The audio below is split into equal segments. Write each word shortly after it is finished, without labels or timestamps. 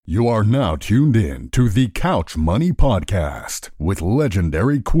You are now tuned in to the Couch Money Podcast with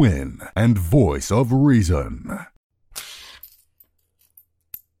legendary Quinn and voice of reason.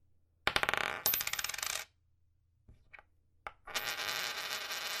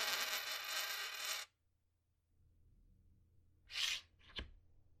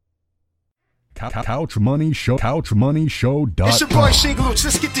 Couch Money Show. CouchMoneyShow.com. It's your boy Shig Looch.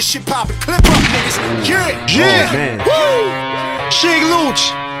 Let's get this shit poppin'. Clip up, niggas. Yeah. Woo. Shig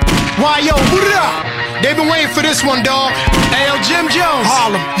Looch. Why, yo, boot it up. They been waiting for this one, dog. Hey, yo, Jim Jones.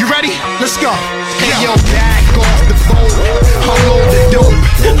 Harlem. You ready? Let's go. Hey, yo, back off the boat. Unload the dope.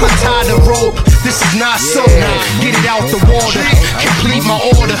 Untie the rope. This is not so. Get it out the water. Complete my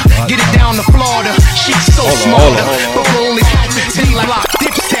order. Get it down to Florida. She's so smarter. But we're only at the D-block.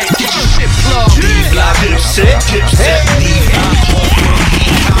 Dipset. Get your shit plugged. D-block. Dipset.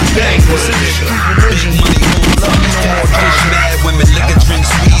 Bang with a nigga. Big money, hold up. Fish, mad women, liquor, drinks,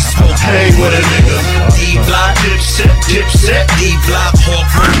 weed, smoke. Hang with a nigga. D-block. Dipset. D-block.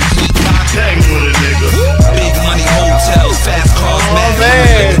 Hawk, peacock. Hang with a nigga. Big money, hotels, fast cars, mad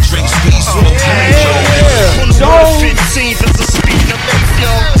women, liquor, drinks, weed, smoke. On the 15th is a speed of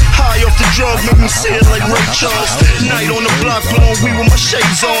yo. High off the drug, make me say it like Ray Charles. Night on the block, blowing weed with my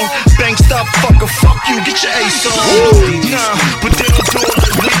shades on. Bank stop, fucker, fuck you, get your ace on. Nah, but they don't do it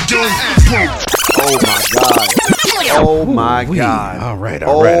like we do. Oh my God. All right.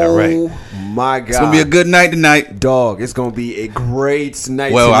 Oh my God. It's gonna be a good night tonight, dog. It's gonna be a great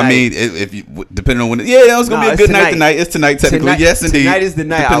night. Well, tonight. I mean, if you depending on when, it's gonna be a good night tonight. It's tonight, technically. Yes, indeed. Tonight is the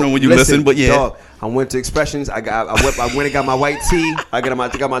night. Depending on when you listen, but yeah. Dog, I went to Expressions. I went and got my white tee. I got my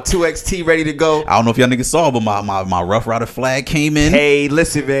 2XT ready to go. I don't know if y'all niggas saw, but my Rough Rider flag came in. Hey,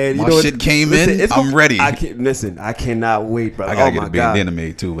 listen, man. My shit came in. I'm ready. I cannot wait, bro. I gotta get a bandana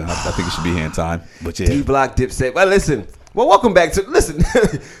made too. I think it should be here in time. But yeah. D-Block, Dipset. Well, listen. Well, welcome back to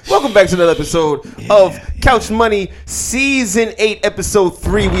another episode of Couch Money Season 8, Episode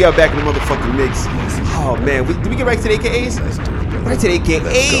 3. We are back in the motherfucking mix. Oh man, did we get right to the AKAs? Let's do it, bro. Right to the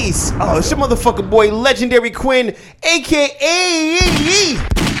AKAs. Oh, it's your motherfucking boy, Legendary Quinn, AKA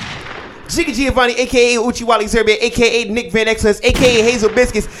Jiggy Giovanni, aka Uchiwali Serbia, aka Nick Van Excellence, aka Hazel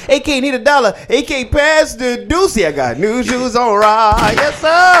Biscuits, aka Nita Dollar, aka Pastor Deucey. I got new shoes on right, yes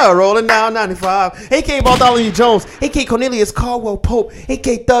sir, rolling down 95, aka Bartholomew Jones, aka Cornelius Caldwell Pope,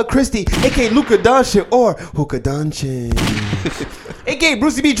 aka Thug Christie, aka Luka Doncic or Hookah Doncic, aka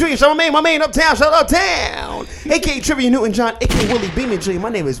Brucey B. Jr. Shout my main uptown, shout uptown, aka Trivia Newton John, aka Willie Beeman Jr. My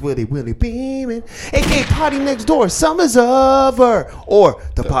name is Willie Beeman, aka Potty Next Door, Summer's Over, or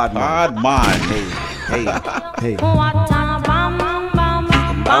the Pod Mine. Hey.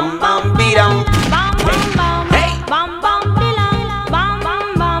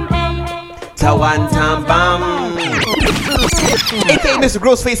 Tawan tam bam. AKA Mr.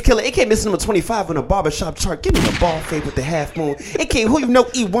 Grossface Killer, AKA Mr. Number 25 on a barbershop chart. Give me a ball fade with the half moon. AKA who you know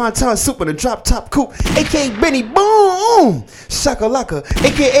eat wonton soup in a drop top coupe. AKA Benny Boom Shakalaka.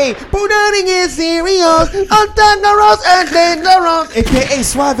 AKA Pudding is serious. Untangaros and dangerous. AKA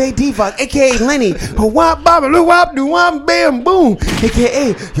Suave Diva. AKA Lenny. Wop babaloo wop do wop bam boom.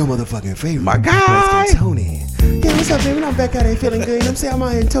 AKA your motherfucking favorite. My guy Tony. Yeah, what's up, baby? I'm back out here feeling good. You know what I'm saying? I'm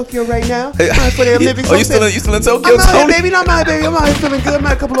out here in Tokyo right now. Hey, I'm out for the Olympics. Oh, you still in Tokyo, I'm out here, Tony? baby. I'm out here feeling good. I'm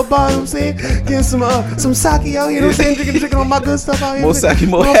at a couple of bars, you know what I'm saying? Getting some sake out here, you know what I'm saying? Drinking all my good stuff out here. More sake,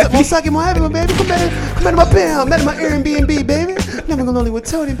 more happy. More sake, more happy, baby. Come back to my pen. I'm at my Airbnb, baby. Never gonna lonely with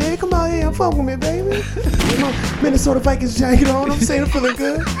Tony, baby. Come out here and fuck with me, baby. My Minnesota Vikings jacket on, you know what I'm saying? I'm feeling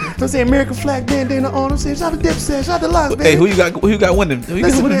good. You know what I'm saying? American flag bandana on, you know what I'm saying? Shout out to Dipset, shout out to Locks, baby. Hey, who you got winning? Who you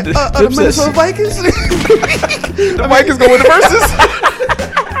got winning? The Minnesota Vikings. The Vikings go with the verses.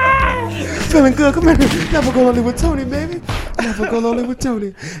 Feeling good. Come here. Never go lonely with Tony, baby. Never go lonely with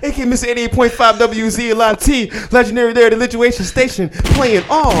Tony. AKA Mr. 88.5 WZ Live T. Legendary there at the Lituation Station. Playing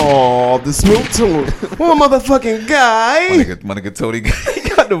all the smooth tunes. One motherfucking guy. My nigga Tony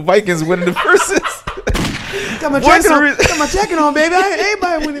got the Vikings winning the verses. Got my jacket on, baby.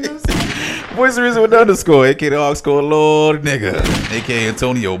 Everybody winning this. Voice of Reason with the underscore, aka the underscore Lord nigga, aka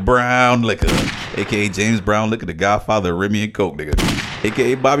Antonio Brown Liquor, aka James Brown Liquor, the godfather of Remy and Coke nigga,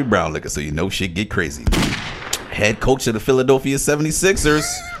 aka Bobby Brown Liquor, so you know shit get crazy. Head coach of the Philadelphia 76ers,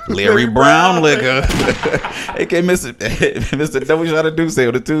 Larry Brown Liquor, aka Mr. Double Shot of Deuce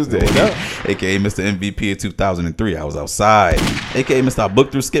on a Tuesday, aka Mr. MVP of 2003, I was outside, aka Mr. I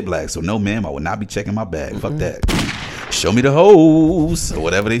booked through Skip Black, so no ma'am, I will not be checking my bag, fuck that. Show me the hoes, or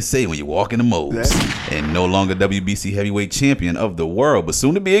whatever they say when you walk in the modes. And no longer WBC heavyweight champion of the world, but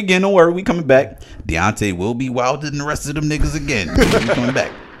soon to be again. Don't worry, we coming back. Deontay will be wilder than the rest of them niggas again. We coming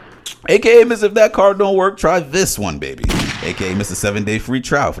back. AKA Miss, if that card don't work, try this one, baby. aka Mr. 7-Day Free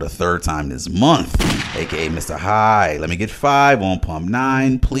Trial for the third time this month, aka Mr. High, let me get 5 on pump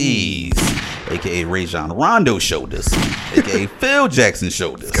 9, please, aka Rajon Rondo shoulders, aka Phil Jackson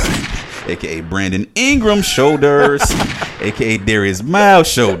shoulders, aka Brandon Ingram shoulders, aka Darius Miles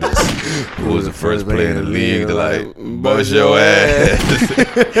shoulders, who was the first player in the league to like bust your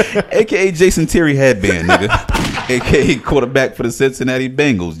ass, aka Jason Terry headband, nigga, aka quarterback for the Cincinnati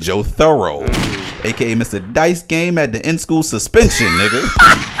Bengals, Joe Thorough, aka Mr. Dice Game at the in-school suspension, nigga.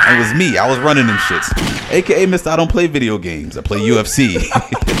 It was me. I was running them shits. Aka Mr. I don't play video games. I play UFC.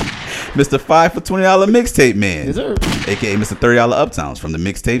 Mr. 5 for $20 mixtape man. Yes, sir. Aka Mr. $30 Uptowns from the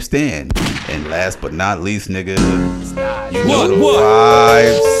mixtape stand. And last but not least, nigga, you know the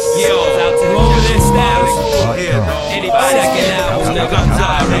vibes. Out to over this style. Anybody checking out, nigga, I'm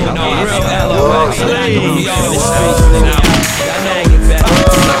tired. Ain't no real LOX. We on the streets now. Got nagging back.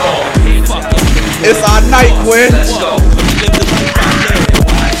 It's our night, Quinn.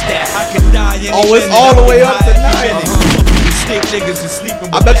 Oh, it's all the way up tonight.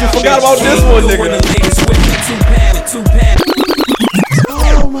 I bet you forgot about this one, nigga.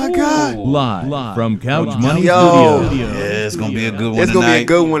 Oh my God. Live from Couch Money Yo. Studio. Yeah, it's gonna be a good one It's tonight. gonna be a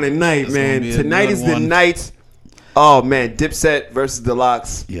good one tonight, man. gonna be a Tonight good is the one. night. Oh man, Dipset versus the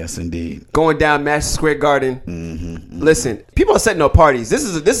Lox Yes, indeed. going down Madison Square Garden. Mm-hmm. Listen, people are setting up parties. This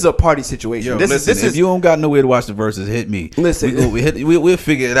is a party situation. Yo, this listen, is if you don't got nowhere to watch the verses, hit me. Listen. we'll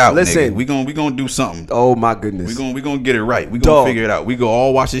figure it out. Listen. nigga. we gonna do something. Oh my goodness. We gonna get it right. We gonna Dog. figure it out. We gonna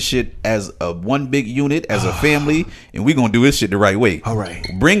all watch this shit as a one big unit, as a family, and we gonna do this shit the right way. All right.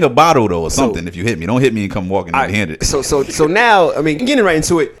 Bring a bottle though or something if you hit me. Don't hit me and come walking All empty handed. right, so now, I mean, getting right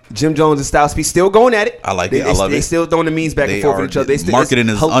into it. Jim Jones and Styles P still going at it. I like it. I love They it. still throwing the memes back They and forth are- with each other. They still, marketing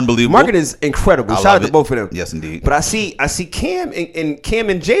it's is unbelievable. Marketing is incredible. I Shout love out to it. both of them. Yes, indeed. But I see Cam and Cam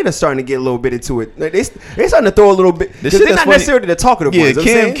and Jada starting to get a little bit into it. Like, they starting to throw a little bit. Because shit they're that's not funny- necessarily the talkative Yeah, ones. you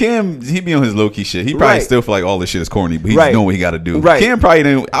know what I'm Cam, he be on his low key shit. He probably Right. still feel like all this shit is corny, but he's Right. doing what he got to do. Right. Cam probably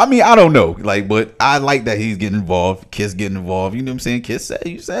didn't. I mean, I don't know. Like, but I like that he's getting involved. Kiss getting involved. You know what I'm saying? Kiss said,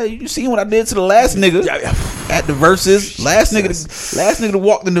 you seen what I did to the last nigga at the verses? Last nigga that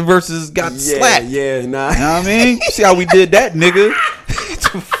walked in the verses got slapped. Yeah, nah. You know what I mean? See how we did that, nigga?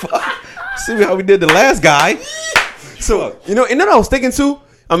 The fuck? See how we did the last guy? So, and then I was thinking too,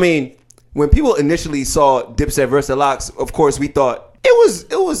 I mean, when people initially saw Dipset versus the Lox, of course, we thought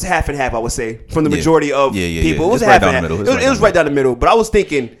it was half and half, I would say, from the Yeah. majority of Yeah. people. It was It's half right and down half. the middle. It was right down the middle. But I was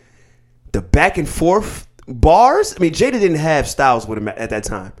thinking the back and forth bars, I mean, Jada didn't have Styles with him at that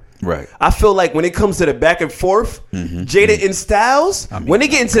time. Right. I feel like when it comes to the back and forth, Jada and Styles, I mean, when they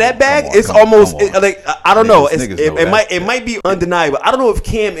get into that bag, come on, it's come on, almost come on. like I don't know. Niggas know It that. might be undeniable. I don't know if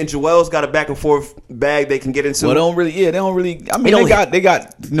Cam and Joel's got a back and forth bag they can get into. Well, they don't really. I mean, don't they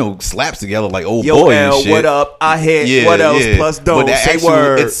got slaps together like old Yo, boy L, and shit. what up? I hit. What else? Plus, don't But that say actual-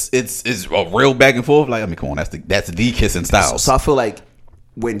 word. It's a real back and forth. Like, I mean, come on, that's the kissing style. So I feel like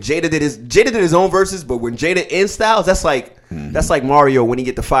when Jada did his own verses, but when Jada in Styles, that's like Mario when he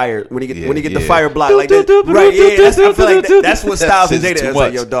get the fire when he get the fire block like that. Right? Yeah, I feel like that's what Styles and That's Jada too is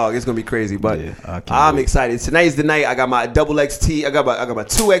like. much. Yo, dog, it's gonna be crazy. But Yeah, I can't I'm wait. excited. Tonight's the night. I got my double XT. I got my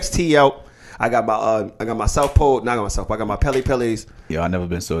 2XT out. I got my South Pole. Not my South Pole. I got my Pele Peles. Yo, I never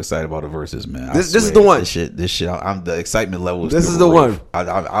been so excited about the verses, man. I This is swear, the one. This shit. I'm the excitement level. This through is the roof. one.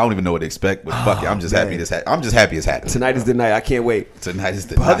 I don't even know what to expect, but fuck it. I'm just happy. I'm just happy it's happening. Tonight is the night. I can't wait. Tonight is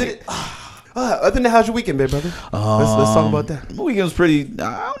the Other night. than that, how's your weekend been, brother? Let's talk about that. My weekend was pretty. I don't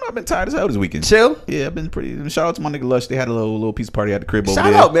know. I've been tired as hell this weekend. Chill? Yeah, I've been pretty. Shout out to my nigga Lush. They had a little piece party at the crib over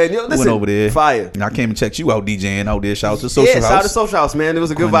Shout there. out, man. Yo, We listen, went over there. fire. And I came and checked you out, DJing out there. Shout out to Social Yeah, House. shout out to Social House, man. It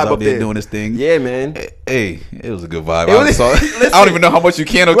was a good Quinn's vibe out up there there doing his thing. Yeah, man. Hey, it was a good vibe. It was- I don't even know how much you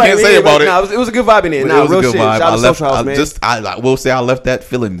can or Right, can't yeah, say right. about it. Nah, it was a good vibe in there. But Nah, it was real a good shit. vibe. Shout out to left, Social House, man. I will say I left that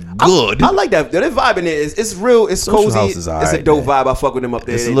feeling good. I like that. That vibe in there is real. It's Social cozy. House is It's a alright, dope man. vibe. I fuck with them up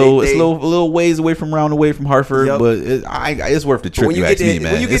there. It's They- a little, they- it's a little ways away from Hartford, Yep. but it's worth the trip. when you You get ask there- me,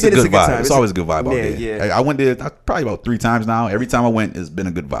 man. when you get It's there, a good vibe. time. It's always a good vibe out Yeah, there. yeah. I went there probably about 3 times now. Every time I went, it's been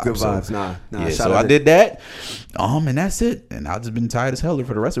a good vibe. Good So, vibes. Nah. Yeah, Shout so out I to- did that. And that's it. And I've just been tired as hell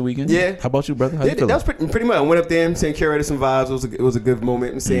for the rest of the weekend. Yeah. How about you, brother? How you That feeling? was pretty much. I went up there. I'm saying curated some vibes. It was a good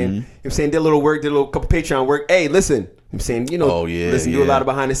moment. I'm saying did a little work, did a little couple Patreon work. Hey, listen. I'm saying Oh, yeah, listen, do a yeah. lot of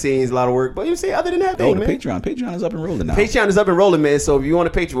behind the scenes, a lot of work. But you say other than that, Oh, man, the Patreon is up and rolling now. Patreon is up and rolling, man. So if you want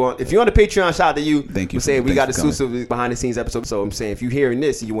a Patreon, shout out to you. Thank you I'm saying we got thanks for exclusive behind the scenes episodes. So I'm saying if you're hearing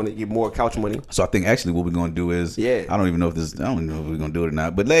this, and you want to get more couch money. So I think actually what we're gonna do is, Yeah. I don't even know if we're gonna do it or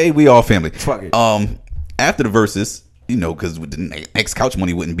not. But hey, we all family. Fuck it. After the verses, you know, because the next Couch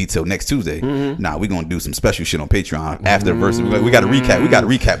Money wouldn't be till next Tuesday. Nah, we're gonna do some special shit on Patreon after the verses. We got to recap. We got to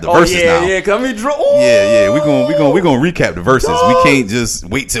recap the verses now. Yeah, come here, Yeah. We're gonna recap the verses. We can't just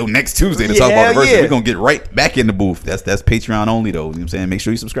wait till next Tuesday to talk about the verses. We're gonna get right back in the booth. That's Patreon only though. You know what I'm saying? Make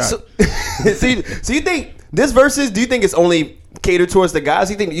sure you subscribe. So you think this verses? Do you think it's only catered towards the guys?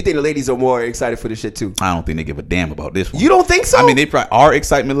 You think the ladies are more excited for this shit too? I don't think they give a damn about this one. You don't think so? I mean, they probably, our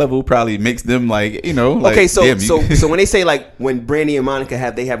excitement level probably makes them like, you know. Like, okay, so damn, so when they say like when Brandy and Monica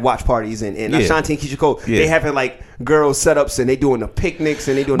have watch parties and Ashanti and Keisha Cole, they having like girls setups and they doing the picnics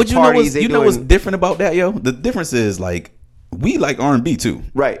and they doing the parties. But you know what's different about that, yo? The difference is like we like R&B too,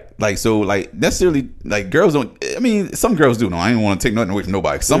 right? Like so, like necessarily, like girls don't. I mean, some girls do. No, I didn't want to take nothing away from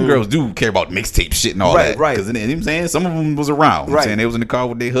nobody. Some girls do care about mixtape shit and all that, right? Because you know what I'm saying, some of them was around. You know what I'm saying they was in the car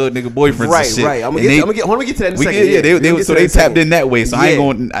with their hood nigga boyfriends, right? And shit. Right. I'm gonna get to that in a second. They tapped in that way. So I ain't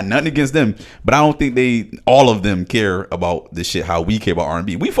going nothing against them, but I don't think all of them care about this shit how we care about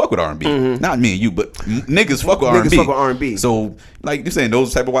R&B. We fuck with R&B, not me and you, but niggas fuck with R&B. Niggas fuck with R&B. So like you saying,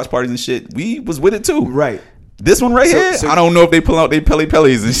 those type of watch parties and shit, we was with it too, right? This one right here, I don't know if they pull out their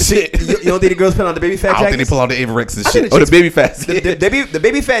pellies and shit. You don't think the girls pull out the baby fat jackets? I don't think they pull out the Avirex and shit. Or the baby fats. The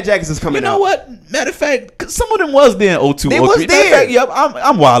baby fat jackets is coming out. You know what? Matter of fact, some of them was there in 02, They 03. was Matter there. of fact, yep,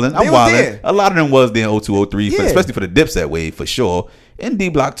 I'm wilding. There. A lot of them was there in 02, 03, Yeah. especially for the Dipset wave for sure. And D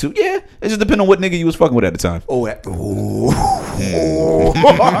Block too. Yeah, it just depends on what nigga you was fucking with at the time.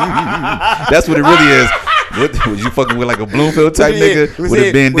 That's what it really is. What, was you fucking with like a Bloomfield type nigga with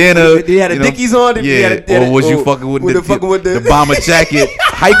a bandana? They had a Dickies on. Or was you fucking with the bomber jacket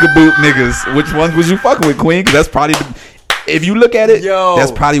hiker boot niggas? Which ones was you fucking with, Queen? Because that's probably if you look at it,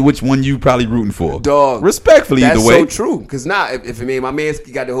 that's probably which one you probably rooting for. Dog, respectfully, either way. That's so true. Because now, if my man's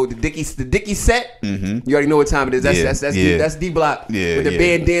got the Dickie set, you already know what time it is. That's D Block with the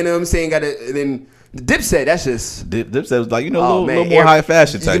bandana. I'm saying and then the Dipset. That's just Dipset was like a little more high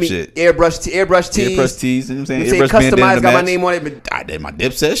fashion type shit. Airbrush tees. You know what I'm saying? Airbrush customized, got my name on it. But I did my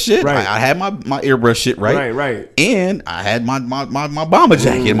Dipset shit. Right. I had my airbrush shit right. And I had my bomber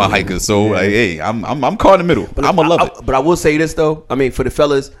jacket in my hikers. So like, hey, I'm caught in the middle. I'm gonna love it. But I will say this though. I mean, for the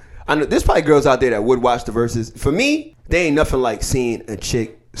fellas, I know there's probably girls out there that would watch the verses. For me, they ain't nothing like seeing a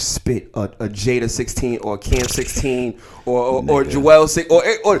chick spit a Jada 16 or Cam 16 or Joel 6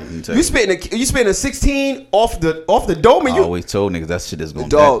 or you spitting a 16 off the dome and I always told niggas that shit is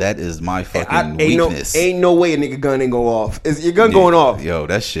going that is my fucking weakness. Ain't no way a nigga gun ain't go off. Is your gun going off? Yo,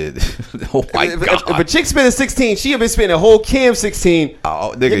 that shit. Oh my god. If a chick spit a 16, she have been spitting a whole Cam 16.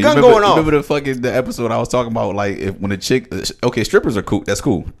 Nigga, your gun going off. Remember the episode I was talking about, like when a chick, okay, strippers are cool. That's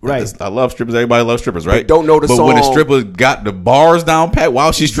cool. Right. I love strippers. Everybody loves strippers, right? They don't know the song. But when a stripper got the bars down pat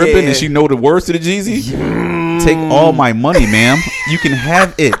while she's stripping and she know the words to the Jeezy, take all my money, ma'am. You can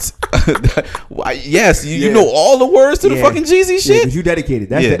have it. Yes, you know all the words to the fucking Jeezy shit. Yeah, you dedicated.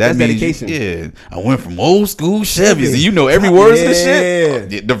 That's dedication. Yeah, I went from old school Chevys, and you know every word to the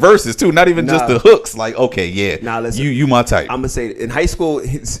shit. The verses too, not even just the hooks. Like, okay, listen, you my type. I'm gonna say in high school,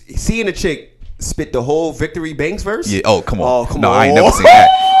 seeing a chick spit the whole Victory Banks verse. Yeah. Oh, come on. No, I ain't never seen that.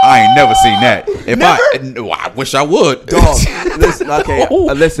 I ain't never seen that. I wish I would. Dog, listen. Okay,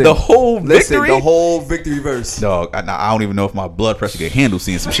 listen. The whole Victory. The whole Victory verse. Dog, I don't even know if my blood pressure can handle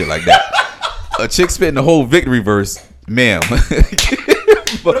seeing some shit like that. A chick spitting the whole Victory verse, ma'am.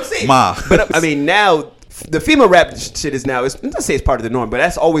 But I'm saying, but I mean, now the female rap shit is now. Let's not say it's part of the norm, but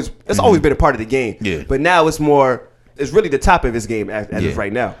that's always been a part of the game. Yeah. But now it's more. It's really the top of his game as of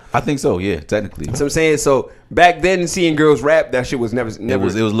right now. I think so. Yeah, technically. That's what I'm saying. So back then, seeing girls rap, that shit was never. It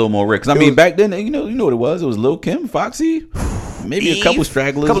was a little more rare. Because I mean, back then, you know what it was. It was Lil Kim, Foxy, maybe Eve, a couple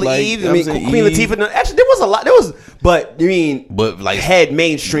stragglers, like Eve. I mean, Queen Latifah. No, actually, there was a lot. There was, but you mean, like head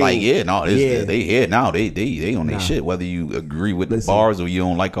mainstream. Like they here now. They on their shit. Whether you agree with the bars or you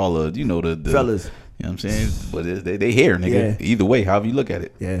don't like all of the fellas. You know what I'm saying? But they here, nigga. Yeah. Either way, however you look at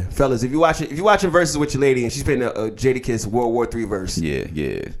it. Yeah, fellas, if you watching verses with your lady and she's playing a Jadakiss World War III verse. Yeah.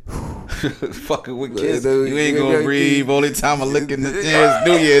 Fucking with Kiss, you ain't gonna breathe. Only time I look in the chance,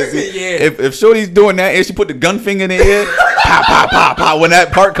 New Year's. If Shorty's doing that and she put the gun finger in the air, pop, pop, pop, pop. When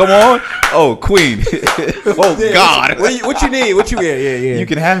that part come on, oh Queen, oh God. What you need? What you yeah. You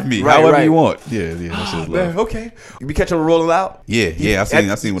can have me however you want. Yeah. That's just love. Okay. You be catching them rolling out. Yeah.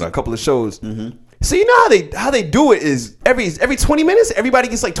 I seen what a couple of shows. Mm-hmm. So you know how they do it is every 20 minutes, everybody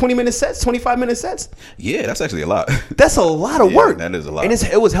gets like 20-minute sets, 25-minute sets. Yeah, that's actually a lot. That's a lot of work. That is a lot. And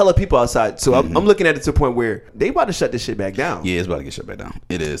it was hella people outside. So I'm looking at it to a point where they about to shut this shit back down. Yeah, it's about to get shut back down.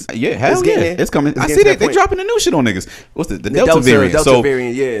 It is. Yeah, hell yeah. It's coming. I see that they dropping the new shit on niggas. What's the Delta variant? Delta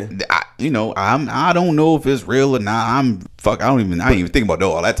variant, yeah. I don't know if it's real or not. I ain't even thinking about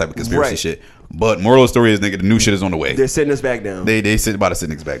all that type of conspiracy shit. But moral of the story is, nigga, the new shit is on the way. They're sitting us back down. They sit about to sit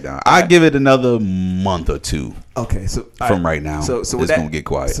niggas back down. I give it another month or two. Okay, so from right now, so it's gonna get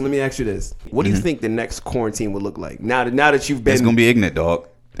quiet. So let me ask you this: what do you think the next quarantine will look like? Now that you've been, it's gonna be ignorant, dog.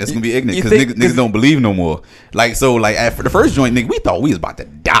 It's gonna be ignorant You because think- niggas don't believe no more. Like so, like after the first joint, nigga, we thought we was about to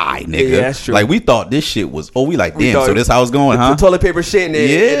die, nigga. Yeah, that's true. Like we thought this shit was. Oh, we like We damn. thought So this how it's going, the huh? toilet paper shit and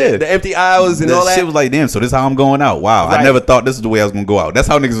Yeah. the empty aisles and That all that. shit was like damn. So this how I'm going out. Wow, Right. I never thought this is the way I was gonna go out. That's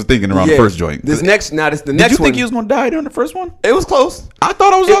how niggas was thinking around the first joint. This next Did next you one. think you was gonna die during the first one? It was close. I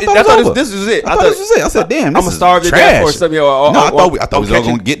thought I was. I thought I it thought was over. this was it. I thought this was it. I said, damn, this I'ma is starve to death trash. or something, No, I thought we I'm was all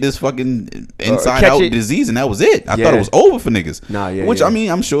catching- gonna get this fucking inside catch out it. disease, and that was it. I Yeah. thought it was over for niggas. Nah, yeah, Which yeah. I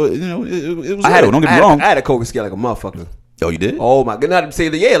mean, I'm sure you know it was. I had real. Don't get me I had- wrong. I had a COVID scare like a motherfucker. Oh, you did? Oh my god! Not to say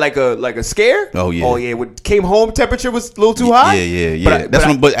that, yeah, like a scare. Oh, yeah. Oh yeah. When came home, temperature was a little too high. Yeah.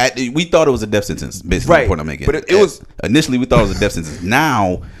 But We thought it was a death sentence. Basically, Right. the point I'm making. But it was- initially we thought it was a death sentence.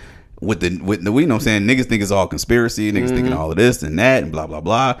 Now, with the you know what I'm saying, niggas think it's all conspiracy. Niggas Mm-hmm. thinking all of this and that and blah blah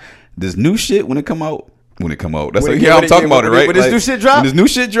blah. This new shit when it come out. That's When like it- yeah, when I'm talking about it, when right? when this Like, new shit drop? when this new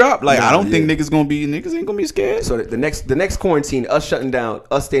shit drop, like I Nah, don't think yeah. niggas ain't gonna be scared. So the next quarantine, us shutting down,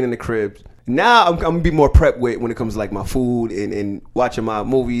 us staying in the cribs. Now I'm gonna be more prepped with when it comes to like my food and watching my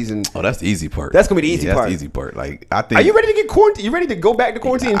movies and. Oh, that's the easy part. That's gonna be the easy That's part. the easy part. Like I think. Are you ready to get quarantined? You ready to go back to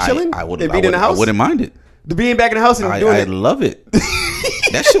quarantine and chilling I would. and being in the house? I wouldn't mind it. The being back in the house and doing I it. love it.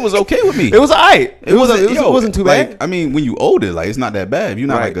 That shit was okay with me. It was alright. It wasn't too bad. Like, I mean, when you older, like it's not that bad. If you're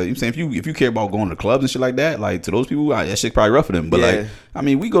not Right. like, I'm saying, if you care about going to clubs and shit like that, like to those people, that shit probably rough for them. But Yeah. like, I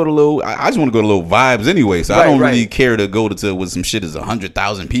mean, we go to little. I just want to go to little vibes anyway. So I Right, don't right. really care to go to with some shit as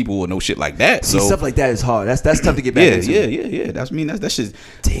 100,000 people or no shit like that. See, So stuff like that is hard. That's tough to get back into. yeah. That shit.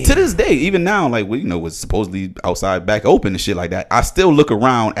 To this day, even now, like we was supposedly outside back open and shit like that. I still look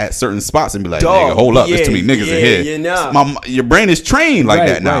around at certain spots and be like, Dog, nigga, hold up, yeah, there's too many niggas yeah, in here. yeah, nah. Your brain is trained like Right,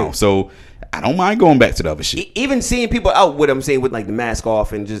 that now. right. So I don't mind going back to the other shit. Even seeing people out with I'm saying with like the mask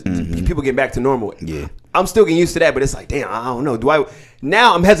off and just people getting back to normal. Yeah. I'm still getting used to that, but it's like, damn, I don't know.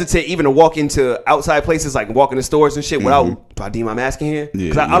 Now I'm hesitant even to walk into outside places, like walk into stores and shit without, do I need my mask in here?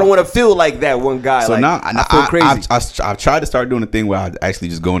 Because Yeah, I don't want to feel like that one guy. So like, now I feel crazy. I've tried to start doing the thing where I actually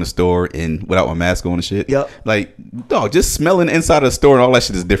just go in the store and without my mask on and shit. Yep. Like, dog, just smelling inside of the store and all that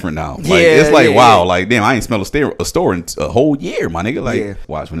shit is different now. Like, Yeah, it's like, yeah, wow, yeah. like, damn, I ain't smelled a store in a whole year, my nigga. Like, Yeah.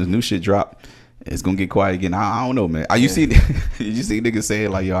 watch when this new shit drop. It's gonna get quiet again. I don't know, man. You see niggas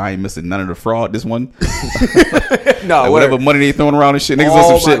saying like, yo, I ain't missing none of the fraud. This one, no, like, whatever money they throwing around and shit, niggas Oh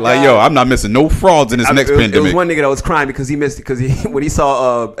on some my shit like, God. yo, I'm not missing no frauds in this next it was pandemic. one nigga that was crying because he missed it because when he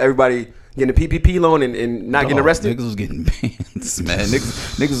saw everybody getting a PPP loan and not getting Dog, arrested. Niggas was getting bans, man.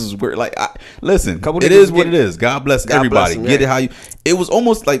 Niggas was weird. Like, listen, Couple it niggas is what get- it is. God bless God everybody. bless 'em, Get yeah. it how you. It was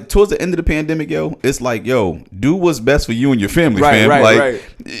almost like towards the end of the pandemic, yo. It's like, yo, do what's best for you and your family, Right, fam. right, like, right.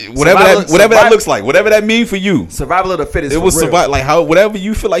 whatever that Survival- looks like, whatever that mean for you. Survival of the fittest. It for was real. survive like how whatever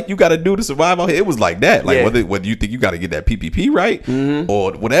you feel like you got to do to survive out here. It was like that. Like Yeah. whether you think you got to get that PPP right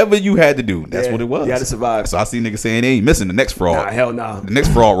or whatever you had to do. That's Yeah, what it was. you had to survive. So I see niggas saying they ain't missing the next fraud. Nah, hell nah. The next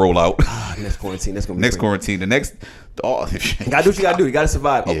fraud rollout. Next quarantine. That's gonna be next great. quarantine. The next. Oh, You gotta do what you gotta do. You gotta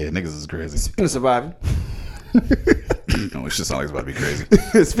survive. yeah, niggas is crazy. Speaking of surviving, No, it just sounds like it's about to be crazy.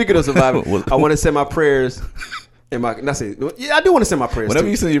 speaking of surviving, What- I want to send my prayers and my. Not say, yeah, I do want to send my prayers. Whenever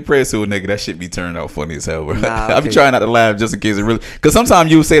too. you send your prayers to a nigga, that shit be turned out funny as hell, bro. Nah, I be okay. trying not to laugh just in case it really. Because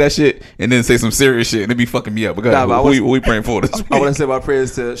sometimes you say that shit and then say some serious shit and it be fucking me up. Because Nah, but I who, was- who we praying for this week? I want to send my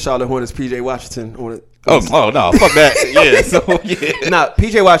prayers to Charlotte Hornets, PJ Washington. Oh no, fuck that. Yeah, so yeah. Nah,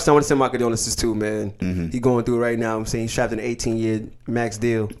 PJ Washington, I want to send my condolences too, man. Mm-hmm. He going through it right now. I'm saying he's trapped in an 18-year max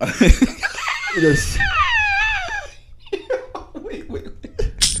deal.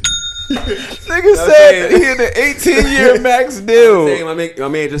 Nigga said he in the 18-year max deal. Saying my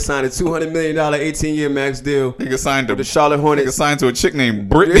man just signed a $200 million 18-year max deal. Nigga signed to The Charlotte Nigga Hornets. signed to a chick named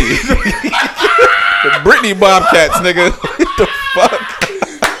Brittany. The Brittany Bobcats, nigga. What the fuck?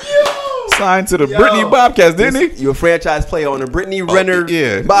 Signed to the Brittany Bobcats, didn't he? You a franchise player on the Brittany Renner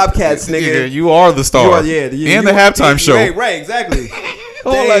Yeah. Bobcats, nigga. You are the star. You are, and the halftime show. Right, exactly.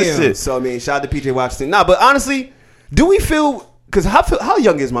 All that Damn. shit. So I mean, shout out to PJ Washington. Nah, but honestly, do we feel? Because how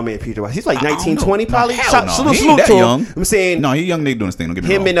young is my man PJ Washington? He's like 19, 20 probably. Hell no. Salute He ain't that to him. young. I'm saying No, he young nigga doing his thing. Don't get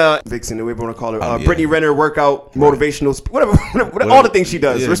me him wrong. and Vixen, the way we want to call her, Oh, yeah. Brittany Renner workout, motivational, whatever, all the things she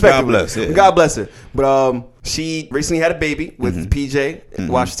does, Yeah, respectively. God bless, yeah. God bless her. But She recently had a baby with PJ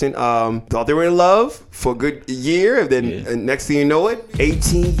Washington. Thought they were in love for a good year. And then next thing you know it,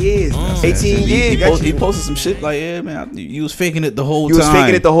 18 years. 18 years. He posted some shit like, yeah, man, you was faking it the whole time. You was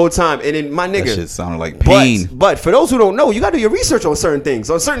faking it the whole time. And then my nigga. That shit sounded like pain. But for those who don't know, you got to do your research on certain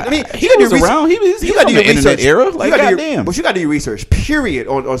things. On certain, I mean, he was around. He was you got to do your internet research. era. Like, goddamn. But you got to do your research, period,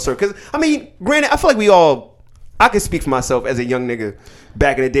 on certain. Because, I mean, granted, I feel like I can speak for myself as a young nigga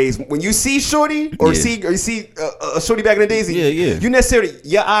back in the days. When you see Shorty or you see a Shorty back in the days, you necessarily,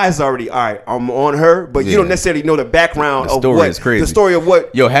 your eyes already, all right, I'm on her, but you don't necessarily know the background of what. Is crazy. The story of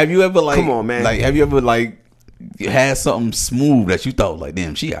what. Yo, have you ever like, come on, man. Like, have you ever like had something smooth that you thought like,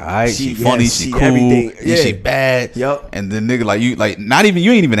 damn, she alright, she funny, she cool, everything. And she bad. Yep. And then nigga like you like not even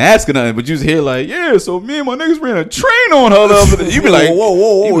you ain't even asking nothing, but you just hear like, yeah, so me and my niggas ran a train on her the other day. You be like,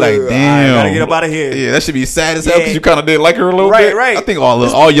 whoa, you be like, damn, I gotta get up out of here. Yeah, that should be sad as hell because you kind of did like her a little bit. Right. I think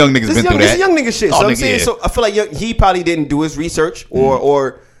all young niggas been through that. This young nigga shit. So I'm saying, so I feel like he probably didn't do his research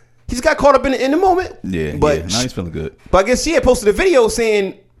or he's got caught up in the moment. Yeah, but now he's feeling good. But I guess she had posted a video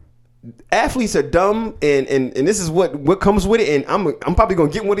saying athletes are dumb and this is what comes with it, and I'm probably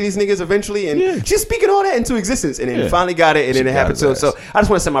gonna get one of these niggas eventually, and she's speaking all that into existence, and then finally got it, and then it happened to her. So I just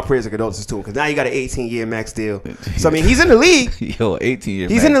want to send my prayers and condolences to him because now you got an 18-year max deal. So I mean, he's in the league. Yo, 18-year.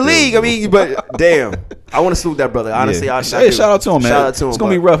 He's in the league. I mean, but damn, I want to salute that brother. Honestly, shout out to him, man. Shout out to him. It's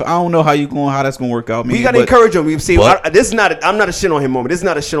gonna be rough. I don't know how that's gonna work out. Man, we gotta encourage him. See, this is not. I'm not a shit on him moment. This is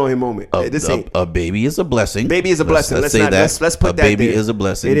not a shit on him moment. This ain't. A baby is a blessing. Baby is a blessing. Let's say that. Let's put that. A baby is a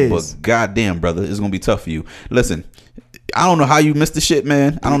blessing. It is. But goddamn, brother, it's gonna be tough for you. Listen, I don't know how you missed the shit,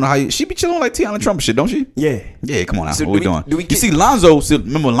 man. I don't know how she be chilling like Tiana Trump shit, don't she? Yeah. Come on now. So what we doing? You see, Lonzo.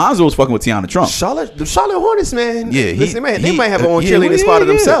 Remember, Lonzo was fucking with Tiana Trump. The Charlotte Hornets, man. Yeah, they might have their own cheerleading spot of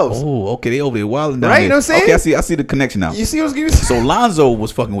themselves. Oh, okay, they over there wilding down right? There. You know what I'm saying? Okay, I see the connection now. You see what's going So Lonzo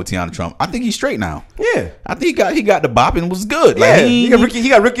was fucking with Tiana Trump. I think he's straight now. Yeah, I think he got the bop and was good. Yeah, like he got rookie of the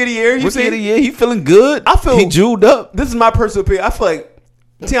year. Rookie of the year. He feeling good. I feel he jeweled up. This is my personal opinion. I feel like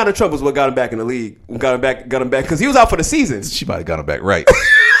Tiana Trump was what got him back in the league. Got him back because he was out for the season. She might have got him back right.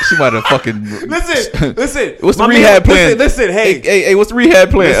 She might have fucking listen. What's the rehab plan? Listen. Hey, what's the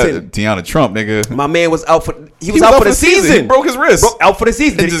rehab plan? Tiana Trump, nigga. My man was out for. He was out for the season. He broke his wrist. Out for the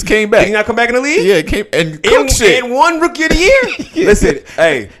season. And just came back. Did he not come back in the league? Yeah, he came and cooked shit. And won rookie of the year. Yeah. Listen,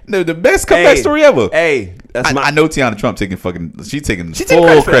 hey, the best comeback story ever. Hey. I know Tiana Trump taking full credit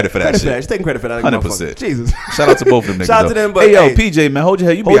for that shit. She's taking credit for that. 100%. Jesus. Shout out to both of them niggas. Shout out to them. But hey, yo, PJ, man, hold your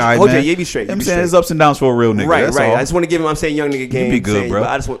head. You be all right, man. You be straight. I'm saying there's ups and downs for a real nigga. Right. All. I just want to give him. I'm saying young nigga game. You be good, bro.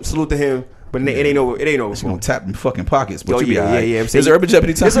 I just want salute to him. But it ain't over. It ain't over. He's gonna tap them fucking pockets. But you be all right. Yeah. It's Urban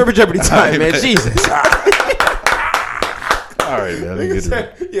Jeopardy time. It's Urban Jeopardy time, man. Jesus. All right,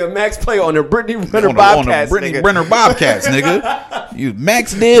 man. Yeah, Max play on the Brittany Renner Bobcats. On the Brittany Renner Bobcats, nigga. You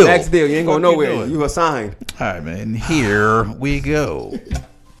Max deal. Max deal. You ain't going nowhere. You assigned. All right, man. Here we go.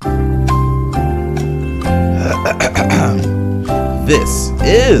 This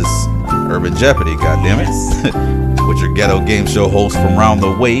is Urban Jeopardy, goddammit. With your ghetto game show host from round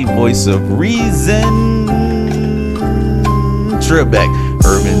the way, voice of reason, Trebek.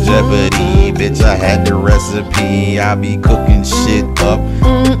 Urban Jeopardy, bitch, I had the recipe. I be cooking shit up.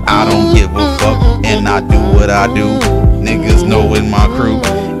 I don't give a fuck, and I do what I do. Niggas know in my crew,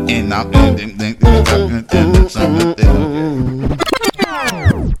 and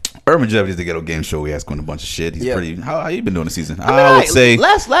Urban Jeopardy is the ghetto game show. We ask him a bunch of shit. He's pretty. How you been doing the season? I would say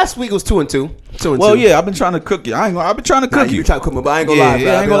last week was 2-2. Well, yeah, I've been trying to cook you. I've been trying to cook you. You trying to cook me, but I ain't gonna lie.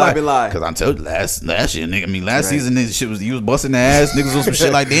 Yeah, I ain't gonna lie. Because I told you last year, nigga. I mean, last season, this shit was you was busting the ass. Niggas was some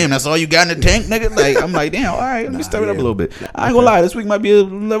shit like, damn, that's all you got in the tank, nigga. Like, I'm like, damn, all right, let me step it up a little bit. I ain't gonna lie. This week might be a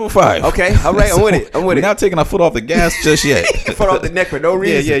level 5. Okay, all right, I'm with it. We're not taking our foot off the gas just yet. Foot off the neck for no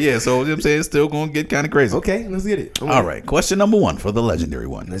reason. Yeah. So you know what I'm saying, it's still gonna get kind of crazy. Okay, let's get it. All right, question number 1 for the legendary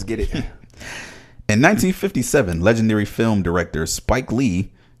one. Let's get it. In 1957, legendary film director Spike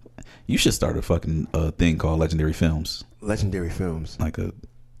Lee. You should start a fucking thing called Legendary Films. Legendary Films.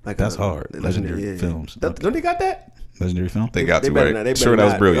 That's hard. Legendary Films. Don't they got that? Legendary Film? They got to, right? That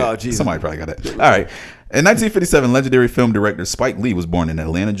was brilliant. Oh, Jesus. Somebody probably got that. All right. In 1957, legendary film director Spike Lee was born in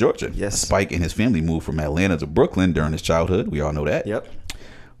Atlanta, Georgia. Yes. Spike and his family moved from Atlanta to Brooklyn during his childhood. We all know that. Yep.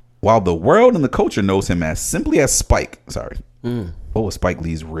 While the world and the culture knows him simply as Spike. What was Spike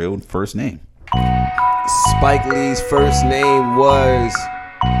Lee's real first name? Spike Lee's first name was...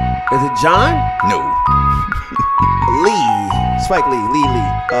 Is it John? No. Lee. Spike Lee.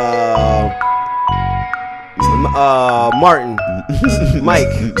 Martin. Mike.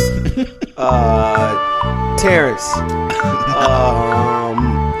 Terrence.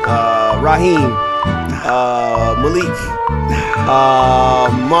 Raheem. Malik,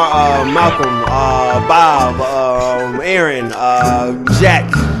 Malcolm, Bob, Aaron,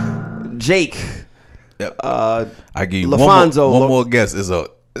 Jack, Jake. Yep. I give you LaFonso. one more guess. It's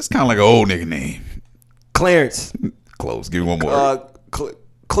kind of like an old nigga name. Clarence. Close. Give me one more.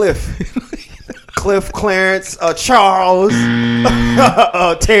 Cliff, Clarence, Charles,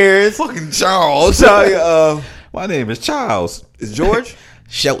 Terrence. Fucking Charles. My name is Charles. Is George?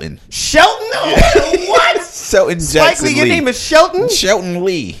 Shelton. Shelton? What? Shelton Spike Jackson Lee. Your name is Shelton? Shelton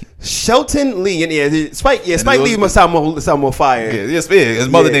Lee. Shelton Lee. Yeah, Spike Lee must sound more fire. Yeah, yes, his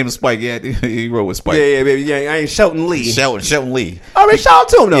mother name is Spike. Yeah, he wrote with Spike. Yeah, baby. Yeah, I ain't Shelton Lee. Shelton Lee. All right, shout out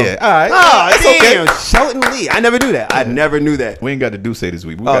to him though. Yeah, all right. Oh, damn. Okay. Shelton Lee. I never knew that. I never knew that. We ain't got the Duce this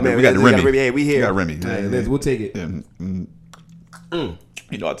week. We Oh, got man, we got the Remy. Yeah, we here. We got Remy. We'll take it. Yeah.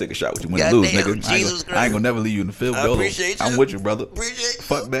 You know, I'll take a shot with you when you lose, nigga. I ain't gonna never leave you in the field. I appreciate you. I'm with you, brother. Appreciate you.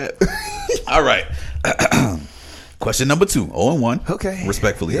 Fuck that. All right. Question number 2. 0-1. Okay.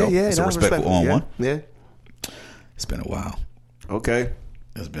 Respectfully, though. Yeah, It's a respectful 0-1. Yeah. It's been a while. Okay.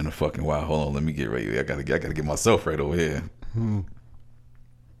 It's been a fucking while. Hold on, let me get ready. I gotta get myself right over here.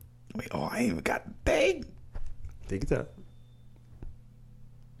 Wait, I ain't even got the thing. Take it out.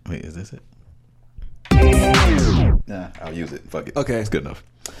 Wait, is this it? Nah, I'll use it. Fuck it. Okay. It's good enough.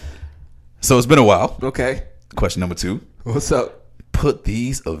 So it's been a while. Okay. Question number 2. What's up? Put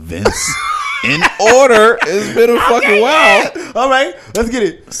these events in order. It's been a fucking while. All right, let's get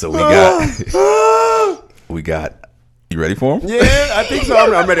it. So we got. You ready for them? Yeah, I think so.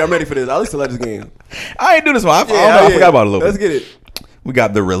 I'm ready. I'm ready for this. I used to love this game. I ain't do this one. I forgot about it a little Let's bit. get it. We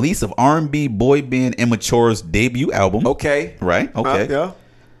got the release of R&B boy band Immature's debut album. Okay. Right? Okay. Yeah.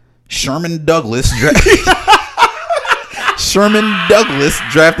 Sherman Douglas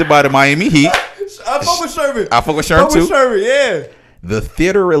drafted by the Miami Heat. I fuck with Sherman. I fuck with Sherman too. Yeah. The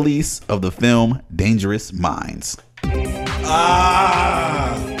theater release of the film Dangerous Minds.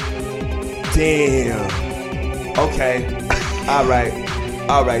 Damn. Okay. All right.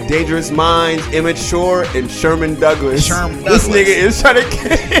 Dangerous Minds, Immature, and Sherman Douglas. This nigga is trying to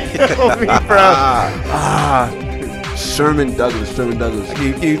kill me, bro. Sherman Douglas.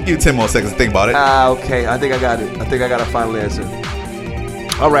 You 10 more seconds to think about it. Okay. I think I got it. I think I got a final answer.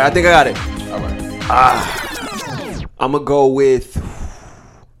 All right. I think I got it. All right. I'm gonna go with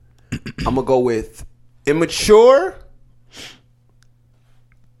Immature,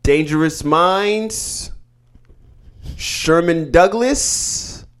 Dangerous Minds, Sherman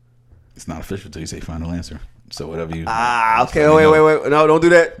Douglas. It's not official until you say final answer. So whatever you. Okay. Wait. No, don't do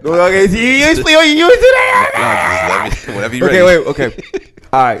that. Okay, you do that. Whatever you ready. Okay.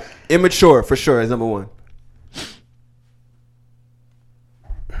 All right. Immature for sure is number 1.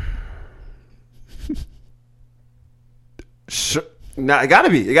 It gotta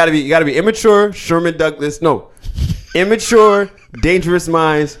be Immature, Sherman Douglas. No, Immature, Dangerous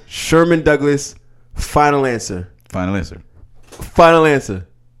Minds, Sherman Douglas. Final answer. Oh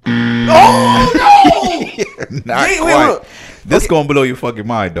no! Not Wait. quite. This going below your fucking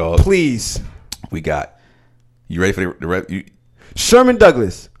mind, dog. Please, We got. You ready for the rep? Sherman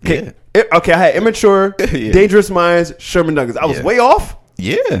Douglas. Okay. Okay, I had Immature, Yeah. Dangerous Minds, Sherman Douglas. I was way off.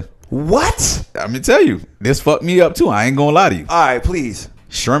 Yeah. What? I'm gonna tell you, this fucked me up too. I ain't gonna lie to you. All right, please.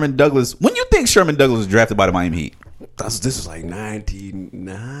 Sherman Douglas. When you think Sherman Douglas was drafted by the Miami Heat? This was like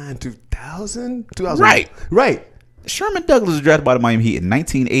 99, 2000? Right. Sherman Douglas was drafted by the Miami Heat in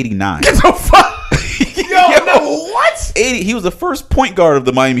 1989. Get the fuck. What? He was the first point guard of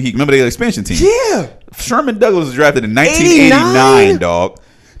the Miami Heat. Remember the expansion team? Yeah. Sherman Douglas was drafted in 1989, dog.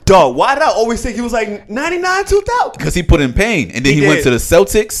 Dog, why did I always think he was like 99, 2000? Because he put in pain, and then he went did. to the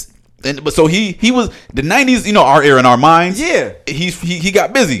Celtics. But so he was the 90s, you know, our era in our minds. Yeah. He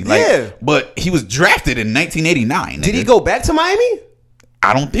got busy. Yeah. But he was drafted in 1989. Did he go back to Miami?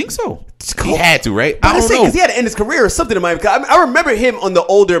 I don't think so. He had to, right? I I don't know. because he had to end his career or something in Miami. I remember him on the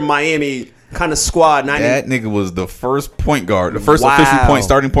older Miami kind of squad. 90. That nigga was the first point guard, the first official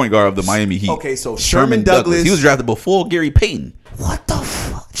starting point guard of the Miami Heat. Okay, so Sherman Douglas. He was drafted before Gary Payton. What the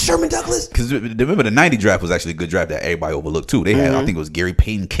fuck? Sherman Douglas? Because remember, the 90 draft was actually a good draft that everybody overlooked too. They had, I think it was Gary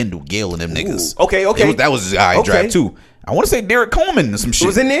Payton, Kendall Gale, and them niggas. Okay. That was his guy draft too. I want to say Derek Coleman and some shit.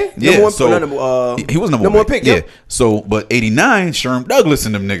 Was in there? Yeah. Number one, He was number one pick. Yeah. So, but 89, Sherm Douglas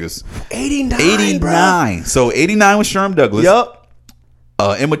and them niggas. 89. Bro. So 89 was Sherm Douglas. Yup.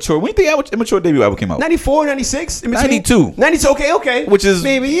 Immature. When do you think Immature debut album came out? 94, 96? 92. 92, okay. Which is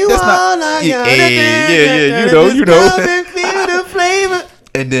maybe you that's all not, are yeah, you know.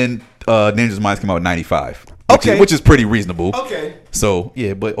 And then Dangerous Minds came out in 95. Which is pretty reasonable. Okay. So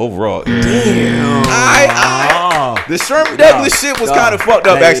yeah, but overall, damn. The Sherman Douglas shit was kind of fucked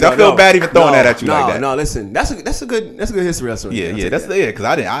up. Actually, I feel bad even throwing that at you like that. No, listen, that's a good history lesson. Yeah, because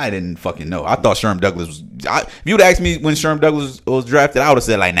I didn't fucking know. I thought Sherman Douglas was. If you'd asked me when Sherman Douglas was drafted, I would have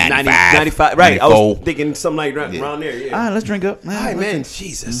said like 95. Right, 94. I was thinking something like around there. Yeah. All right, let's drink up. All right, man.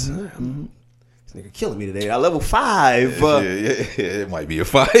 Jesus. This nigga killing me today. I level 5. Yeah, it might be a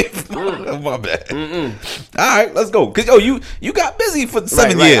 5. My bad. All right, let's go. Cause you got busy for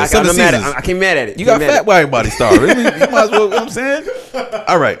 7 years, 7 seasons. I came mad at it. You got fat by everybody star. You might as well. You know what I'm saying.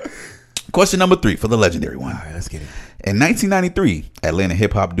 All right. Question number 3 for the legendary one. All right, let's get it. In 1993, Atlanta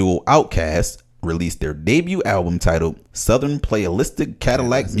hip hop duo Outkast released their debut album titled Southern Playalistic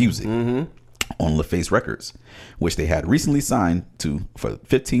Cadillac Music on LaFace Records, which they had recently signed to for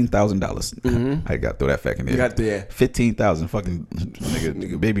 $15,000. I got to throw that fact in there. $15,000 fucking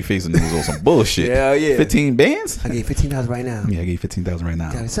nigga Babyface and was on some bullshit. Yeah, yeah. 15 bands? I gave $15,000 right now. Yeah, I gave $15,000 right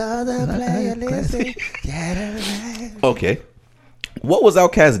now. Southern Playalistic Cadillac. Okay. What was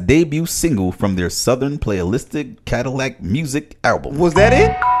Outkast's debut single from their Southern Playalistic Cadillac Music album? Was that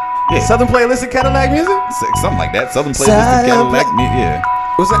it? Yeah. Southern Playalistic Cadillac Music? Something like that. Southern Playalistic Cadillac Music. Yeah.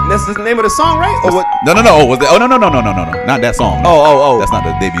 Was that's the name of the song, right? Or what? No. Was that? Oh no. Not that song. No. Oh. That's not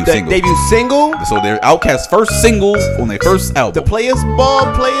the debut single. Debut single? So they're Outkast's first single on their first album. The Players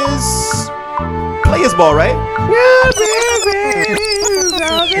Ball, right?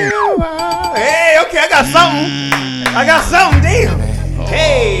 Hey, okay, I got something. Damn.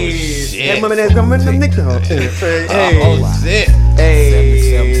 Hey, shit.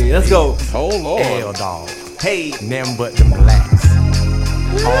 Hey, let's go. Hold on. Hell dog. Hey, Them but them blacks.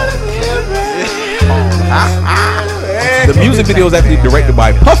 The music video is actually directed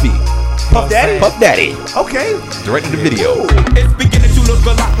by Puffy. Puff Daddy. Okay. Directed the video. It's beginning to look a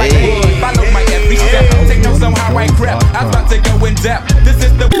lot like me. Follow my every step. Take notes on how I crap. I'm about to go in depth. This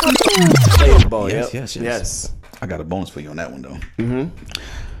is the Ball, Yes. I got a bonus for you on that one though.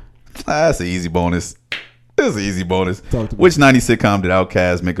 That's an easy bonus. This is an easy bonus. Which 90s sitcom did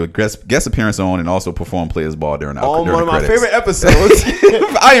Outkast make a guest appearance on and also perform Players Ball during the one of my credits? favorite episodes.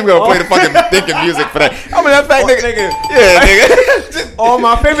 I ain't gonna play the fucking thinking music for that. I mean that fact, nigga. Yeah, nigga. All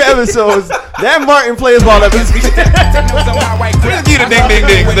my favorite episodes. That Martin Players Ball episode. Just give the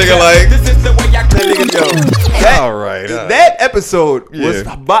ding, nigga. Like this is the way I That nigga, yo. all right. That episode was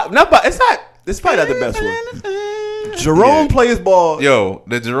Yeah. it's probably not the best one. Jerome Players Ball. Yo,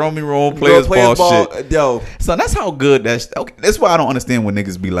 the Jerome Players Ball shit. Yo. So that's how good okay, that's why I don't understand when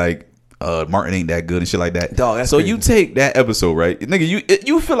niggas be like, Martin ain't that good and shit like that. Dog, that's so crazy. you take that episode, right? Nigga,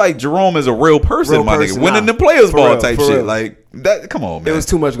 you feel like Jerome is a real person, my nigga. Winning nah. the Players For Ball real, type for shit. real. Like that, come on, man. It was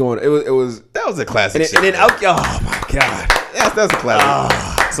too much going on. It was that was a classic shit. and then oh my God. That's a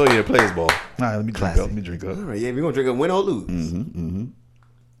classic. So yeah, Players Ball. All right, let me drink up. All right, yeah, we're gonna drink a win or lose.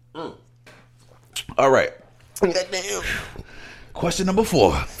 All right. Goddamn. Question number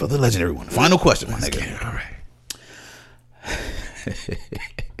 4 for the legendary one. Final question, my nigga. All right.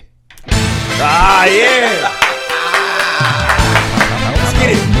 Yeah. Let's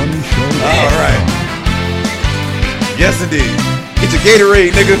get it. All right. Yes, indeed. Get your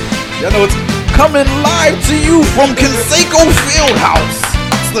Gatorade, nigga. Y'all know it's coming live to you from Conseco Fieldhouse.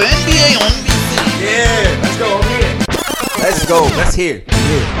 It's the NBA on NBC. Yeah, let's go over here. Let's go. Let's hear.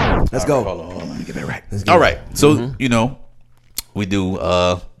 Let's go. Hold on. Let me get that right. All right. So, you know, we do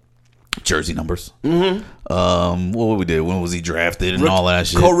jersey numbers. What we did, when was he drafted and all that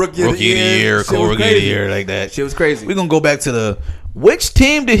shit. Co-rookie of the year. Co-rookie of the year, like that. Shit was crazy. We're going to go back to which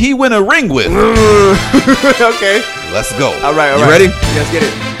team did he win a ring with? Okay. Let's go. All right. You ready? Let's get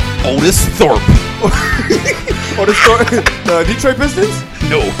it. Otis Thorpe. Otis Thorpe. The Detroit Pistons?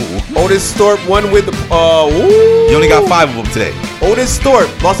 No. Otis Thorpe won with the You only got 5 of them today. Otis Thorpe,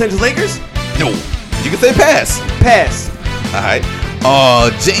 Los Angeles Lakers? No. You can say pass. Pass. All right.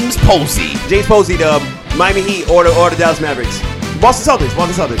 James Posey. James Posey, the Miami Heat or the Dallas Mavericks. Boston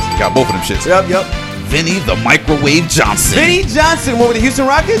Celtics. Got both of them shits. Yep. Vinny the Microwave Johnson. Vinny Johnson went with the Houston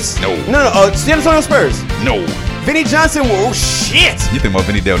Rockets? No. San Antonio Spurs. No. Vinny Johnson, oh shit. You think about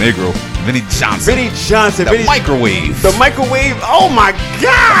Vinny Del Negro. Vinny Johnson. The microwave. The microwave. Oh my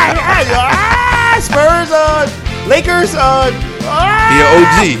God. Spurs, Lakers, He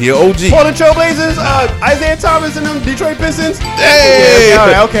an OG. Portland Trailblazers, Isaiah Thomas and them Detroit Pistons. Hey. Yeah,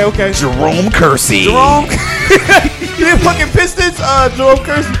 all right, okay. Jerome Kersey. The fucking Pistons, Jerome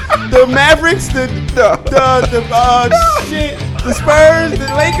Kersey, the Mavericks, the Spurs,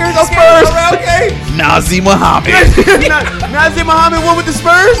 the Lakers, Spurs. Okay. Nazi Muhammad. Nazir Muhammad went with the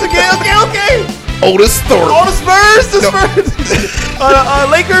Spurs again. Okay. Otis Thorpe. All the Spurs,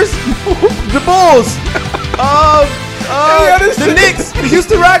 Lakers, the Bulls, the Knicks, the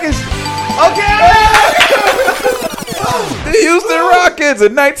Houston Rockets. Okay. The Houston Rockets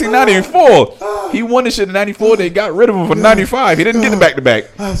in 1994. He won this shit in 94. They got rid of him for 95. He didn't get the back-to-back.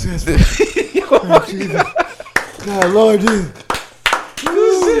 God, Lord, dude.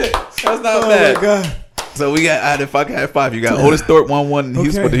 That's not bad. My God. So we got, if I can have 5, you got Otis Thorpe won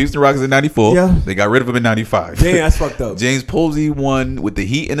with the Houston Rockets in 94. Yeah. They got rid of him in 95. Damn, that's fucked up. James Posey won with the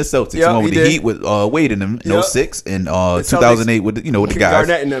Heat and the Celtics. Yeah, he won with he the did. Heat with Wade in them in Yep. 06 and 2008 with the, with the guys.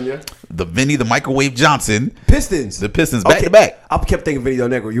 Garnett in them, yeah. The Vinny the Microwave Johnson. Pistons. The Pistons back to back. I kept thinking Vinny Del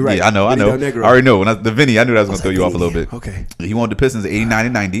Negro. You're right. Yeah, I know. Vinny Del Negro. I already know. When the Vinny, I knew that was going to throw you off a little bit. Okay. He won with the Pistons in 89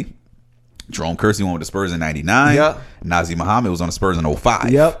 and 90. Jerome Kersey won with the Spurs in 99. Yep. Nazir Muhammad was on the Spurs in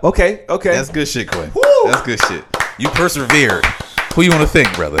 05. Yep. Okay. That's good shit, Quinn. Woo! That's good shit. You persevered. Who you want to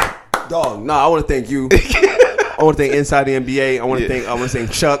thank, brother? Dog. Nah, I want to thank you. I want to thank Inside the NBA. I want to thank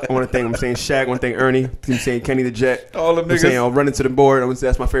Chuck. I want to thank Shaq. I want to thank Ernie. I'm saying Kenny the Jet. All them I'm saying niggas. running to the board. I want to say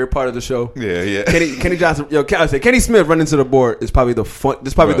that's my favorite part of the show. Yeah. Kenny Johnson. I say Kenny Smith running to the board is probably the fun.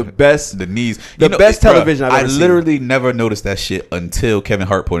 This is probably the best. The knees. The best television I've ever seen. I literally never noticed that shit until Kevin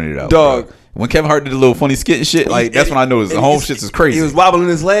Hart pointed it out. Dog. Bro. When Kevin Hart did a little funny skit and shit, like that's when I noticed the home shits is crazy. He was wobbling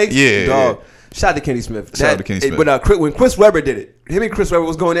his legs. Yeah, Dog. yeah. Shout out to Kenny Smith. Shout out to Kenny Smith. But when Chris Webber did it, him and Chris Webber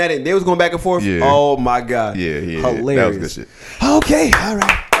was going at it, and they was going back and forth. Yeah. Oh my God. Yeah. Hilarious. That was good shit. Okay. All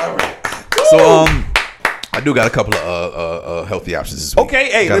right. So I do got a couple of healthy options this week.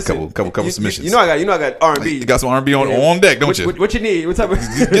 Okay. Hey, got listen. a couple submissions. You know I got R&B. You got some R&B on deck, don't you? What you need? What type of?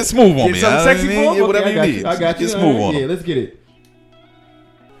 Get smooth on me. Something I sexy mean, for him? yeah, whatever Okay, you need. I got you. Get smooth on Yeah, him. let's get it.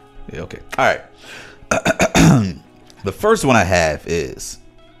 Yeah, okay. All right. The first one I have is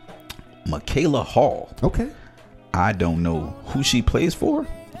Michaela Hall. Okay. I don't know who she plays for,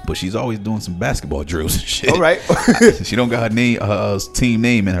 but she's always doing some basketball drills and shit. All right. She don't got her name, her team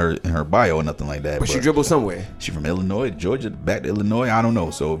name in her bio or nothing like that. But she dribbled somewhere. She from Illinois, Georgia, back to Illinois. I don't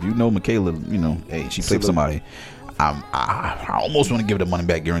know. So if you know Michaela, hey, she played for somebody. I almost want to give it a money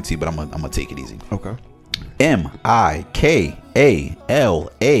back guarantee, but I'm gonna take it easy. Okay.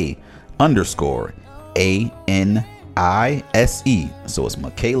 MIKALA_ANISE. So it's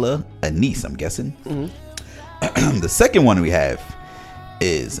Michaela Anise, I'm guessing. Mm-hmm. The second one we have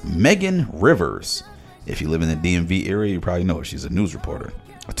is Megan Rivers. If you live in the DMV area, you probably know her. She's a news reporter,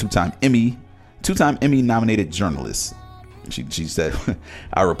 a two-time Emmy nominated journalist. She said,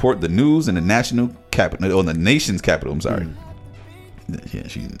 "I report the news in the national capital, on the nation's capital." I'm sorry. Yeah,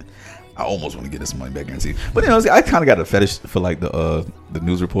 I almost want to get this money back guarantee, but I kind of got a fetish for like the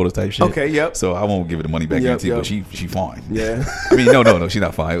news reporters type shit. Okay, yep. So I won't give it the money back guarantee, yep. but she fine. Yeah. I mean, no, she's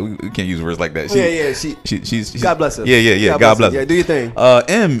not fine. We can't use words like that. She's God bless her. Yeah. God bless her. Yeah, do your thing.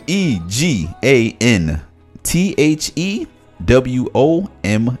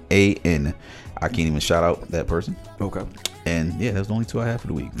 MEGANTHEWOMAN. I can't even shout out that person. Okay. And yeah, that's the only 2 I have for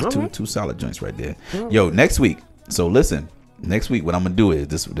the week. Two solid joints right there. All Yo, next week. So listen, next week what I'm gonna do is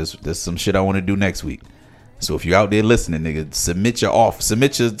this some shit I want to do next week. So if you're out there listening, nigga, submit your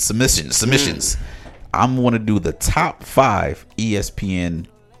submissions. I'm gonna do the top 5 ESPN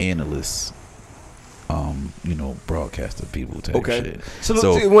analysts. Broadcaster people type shit.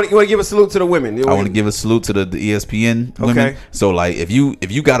 So you want to give a salute to the women? I want to give a salute to the ESPN women. Okay. So like if you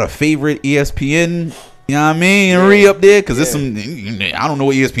got a favorite ESPN, you know what I mean, re up there, because there's some, I don't know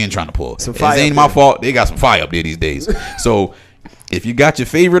what ESPN trying to pull. Some It fire ain't up my there. fault. They got some fire up there these days. So if you got your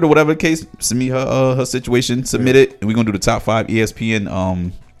favorite or whatever the case, send me her situation, submit it, and we're gonna do the top 5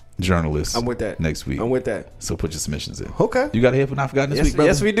 ESPN journalists. I'm with that next week. I'm with that. So put your submissions in. Okay. You got a hit for not forgotten this week, brother?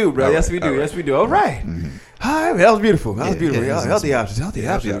 Yes, we do, bro. All Yes, right, we do. all right. Yes, we do. All right. All right. That was beautiful. That was beautiful. yeah, Healthy yeah, options. Healthy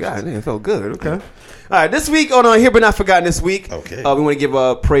Healthy options. God, options. man, it felt good. Okay. All right. This week on Here But Not Forgotten this week, Okay. we want to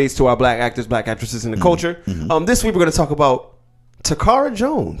give praise to our black actors, black actresses in the culture. This week we're going to talk about Takara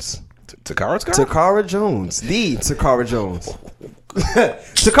Jones. Takara Jones. The Takara Jones.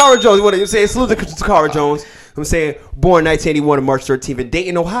 Takara Jones. What are you saying? Salute to Takara Jones. I'm saying born 1981 on March 13th in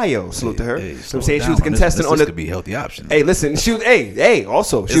Dayton, Ohio. Salute to her. I'm saying she was a contestant on This the. could be healthy options. Hey, listen. She was.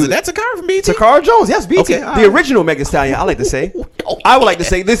 Also, she Is was. that Takara from BT? Takara Jones, yes, BT, Okay, all the right. original Megan Thee Stallion. I like to say. I would like to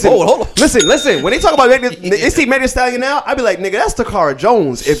say. Listen, Hold on. Listen. When they talk about they see Megan Thee Stallion now, I'd be like, nigga, that's Takara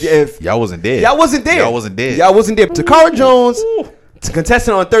Jones. If Y'all wasn't dead. y'all wasn't there, Y'all wasn't dead. Y'all wasn't there. Takara Jones,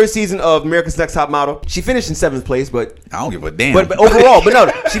 contestant on the 3rd season of America's Next Top Model. She finished in 7th place, but I don't give a damn. but overall, but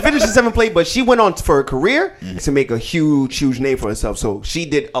no, she finished in 7th place. But she went on for a career to make a huge name for herself. So she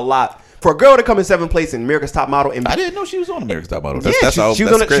did a lot. For a girl to come in 7th place in America's Top Model, and I didn't know she was on America's Top Model. she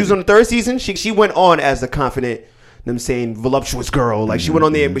was on the 3rd season. She went on as the confident them saying voluptuous girl. Like she went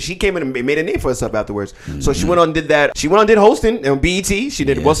on there, but she came in and made a name for herself afterwards. So she went on and did that. She went on and did hosting on BET. She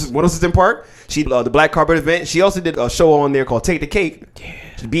did Wilson Park. She the Black Carpet event. She also did a show on there called Take the Cake.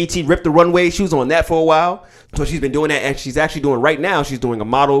 Yeah. BET ripped the runway. She was on that for a while. So she's been doing that, and she's actually doing right now. She's doing a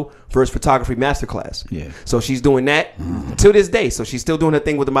model versus photography masterclass. Yeah. So she's doing that to this day. So she's still doing her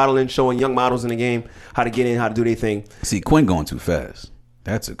thing with the modeling, showing young models in the game how to get in, how to do their thing. See, Quinn going too fast.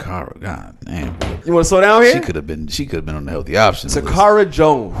 That's Takara. God damn. You want to slow down here? She could have been on the healthy options. Takara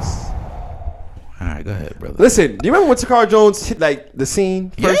Jones. All right, go ahead, brother. Listen, do you remember when Takara Jones hit like the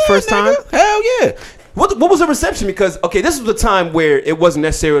scene first time? Hell yeah. What was the reception? Because this was a time where it wasn't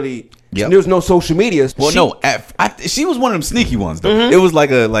necessarily. Yep. There was no social media. Well, she was one of them sneaky ones though. Mm-hmm. It was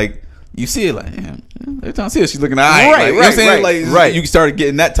like you see it like every time I see her, she's looking alright. Right, you know what I'm saying? Like you started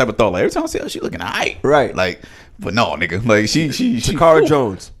getting that type of thought. Like every time I see her, she's looking alright. Right. Like, but no, nigga. Like she Takara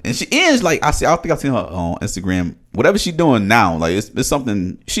Jones, and she is like I think I've seen her on Instagram. Whatever she's doing now, like it's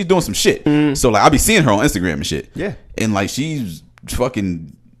something she's doing some shit. Mm. So like I be seeing her on Instagram and shit. Yeah. And like she's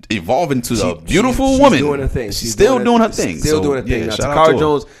fucking evolving to a beautiful woman. She's doing her thing. She's still doing her thing. Still doing her thing. Now, Takara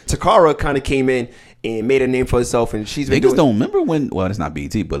Jones, Takara kind of came in and made a name for herself, and she's been niggas don't remember when. Well, it's not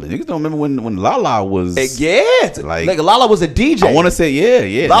BT, but niggas don't remember when Lala was. Like Lala was a DJ. I want to say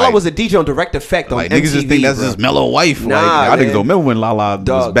yeah. Lala was a DJ on Direct Effect on MTV. Niggas just think that's his mellow wife. Nah, like, I niggas don't remember when Lala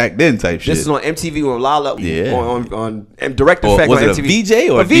was back then type shit. This is on MTV when Lala on Direct Effect was on it MTV. A VJ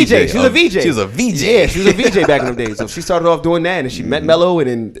or a VJ? She was a VJ. She was a VJ. Yeah, she was a VJ back in the days. So she started off doing that, and she met Mello, and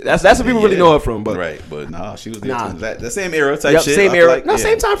then that's what people really know her from. But right, but nah, she was the same era type shit. Same era,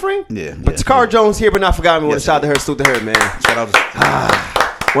 same time frame. Yeah, but Takara Jones here, but not forgotten. Shout out to her, salute to her, man. Shout out to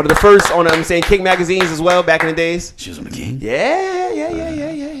one of the first on King magazines as well back in the days. She was on the King? Yeah.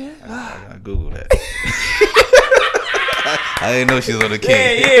 I Googled that. I didn't know she was on the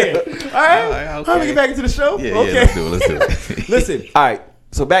King. Yeah. All right. How do we get back into the show? Yeah, let's do it. Listen, all right.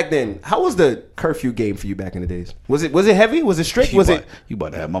 So back then, how was the curfew game for you back in the days? Was it heavy? Was it strict? You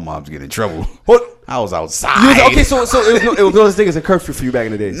about to have my mom's get in trouble. What? I was outside. So it was one of those things as a curfew for you back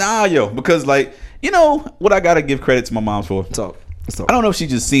in the days. Nah, because like what I gotta give credit to my mom for. So I don't know if she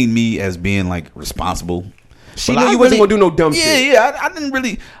just seen me as being like responsible. She knew you wasn't gonna do no dumb shit. Yeah. I didn't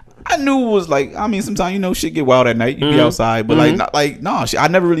really. I knew it was like, I mean, sometimes shit get wild at night. You be outside, but I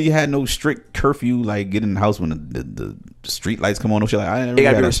never really had no strict curfew. Like get in the house when the street lights come on. No shit. Like I it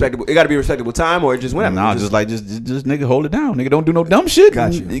gotta be respectable. It gotta be respectable time, or just whenever. Nah, just nigga, hold it down. Nigga, don't do no dumb shit.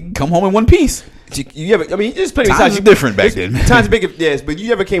 Got you. Come home in one piece. You ever? I mean, just plenty. Times are different back then. Times are big, yes. But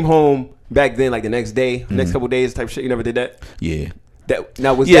you ever came home back then, like the next day, next couple of days, type shit? You never did that? Yeah.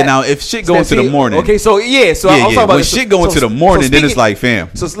 Now if shit go into the morning. Okay, so I'm talking about when shit go into the morning, then it's like,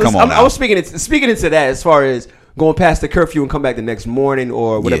 fam. So come on. I was speaking into that as far as going past the curfew and come back the next morning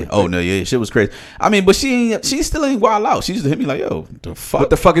or whatever. Yeah. Oh no, shit was crazy. I mean, but she still ain't wild out. She just hit me like, yo, the fuck? What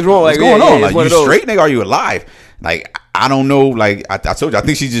the fuck is wrong? What's going on? Like, you straight, nigga? Are you alive? Like, I don't know. Like, I told you, I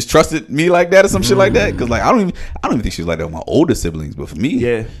think she just trusted me like that or some shit like that. Cause like, I don't even think she was like that with my older siblings. But for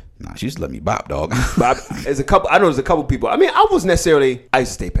me, nah, she just let me bop, dog. But there's a couple people. I mean, I used to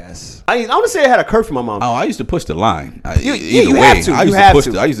stay past. I want to say I had a curfew. My mom. Oh, I used to push the line. You have to.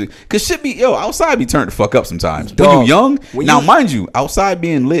 I used to, cause shit be outside be turned the fuck up sometimes. Dog. When you young, mind you, outside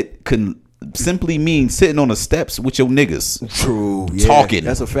being lit can simply mean sitting on the steps with your niggas. True. Talking.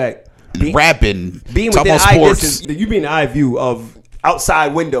 That's a fact. Rapping. Being within eye distance. You be in the eye view of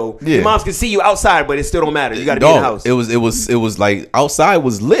outside window. Yeah. Your moms can see you outside, but it still don't matter. You got to be in the house. It was like outside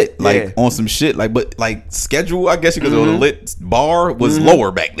was lit, like on some shit, like but like schedule. I guess because the lit bar was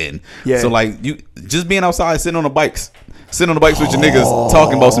lower back then. Yeah. So like you just being outside, sitting on the bikes with your niggas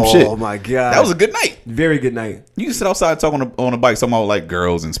talking about some shit. Oh my god, that was a good night. Very good night. You can sit outside talking on a bike, talking about like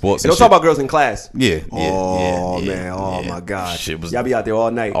girls and sports. Don't talk about girls in class. Yeah. Man. Oh my god. Y'all be out there all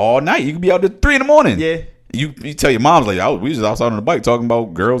night. All night. You can be out there 3 a.m. Yeah. You tell your moms like, we just outside on the bike talking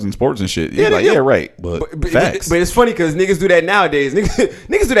about girls and sports and shit. You're like, right. But facts. But it's funny because niggas do that nowadays.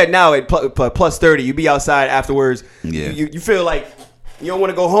 Niggas do that now at plus 30. You be outside afterwards. Yeah. You feel like you don't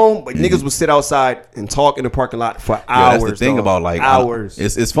want to go home, but niggas will sit outside and talk in the parking lot for hours. That's the thing about like hours.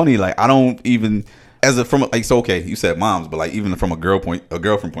 It's funny. Like I don't even you said moms, but like even from a girlfriend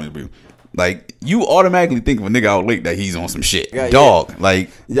point of view. Like you automatically think of a nigga out late that he's on some shit, dog. Like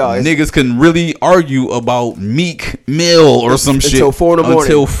niggas can really argue about Meek Mill or some shit until 4 in the morning,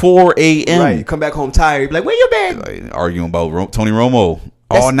 until 4 a.m. Right, come back home tired. Be like, where you been? Like, arguing about Tony Romo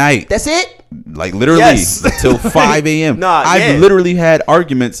all night. That's it. Like literally until 5 a.m. I've literally had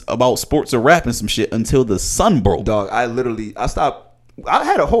arguments about sports or rap and some shit until the sun broke. Dog, I stopped I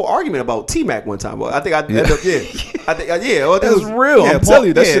had a whole argument about T-Mac one time. Well, I think I ended up, I think, Well, That's real. I'm telling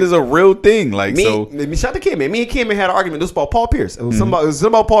you, that shit is a real thing. Like, shout out to Kim, man. Me and Kim had an argument. This was about Paul Pierce. It was something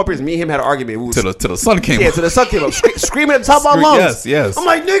about Paul Pierce. Me and him had an argument. Till the sun came up. Yeah, till the sun came up. Screaming at the top of our lungs. Yes. I'm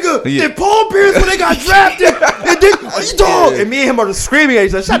like, nigga, did Paul Pierce when they got drafted? Dog. And me and him are just screaming at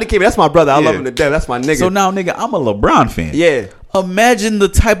each other. Shout out to Kim. That's my brother. I love him to death. That's my nigga. So now, nigga, I'm a LeBron fan. Yeah. Imagine the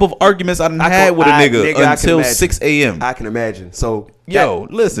type of arguments I done had with a nigga until 6 a.m. I can imagine. So,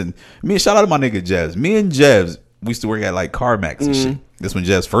 listen. Shout out to my nigga Jebs. Me and Jebs, we used to work at like CarMax and shit. This when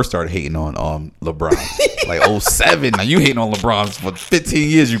Jebs first started hating on LeBron. Like 07. Now you hating on LeBron for 15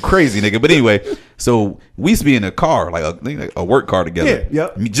 years. You crazy, nigga. But anyway, so we used to be in a car, like a work car together. Yeah,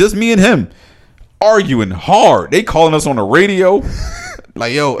 just me and him arguing hard. They calling us on the radio.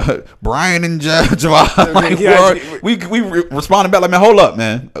 Like, yo, Brian and Javon, like, we responded back like, man, hold up,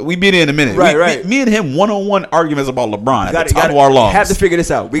 man. We be there in a minute. Right. Me and him one-on-one arguments about LeBron at the top of our lungs. Have to figure this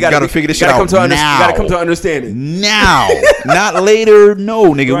out. We gotta figure this shit out now. We gotta come to an understanding. Now. Not later.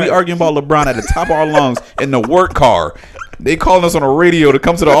 No, nigga. Right. We arguing about LeBron at the top of our lungs in the work car. They calling us on the radio to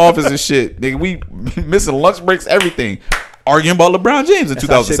come to the office and shit. Nigga, we missing lunch breaks, everything. Arguing about LeBron James in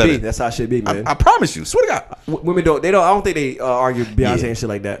 2007. That's how it should be, man. I promise you. Swear to God. Women don't. I don't think they argue Beyonce and shit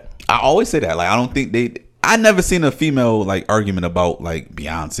like that. I always say that. Like, I don't think I never seen a female like argument about like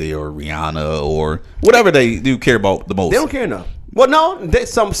Beyonce or Rihanna or whatever they do care about the most. They don't care enough. Well, no,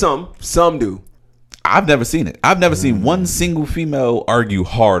 some do. I've never seen it. I've never seen one single female argue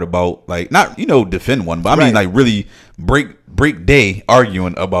hard about like not defend one, but I mean like really break day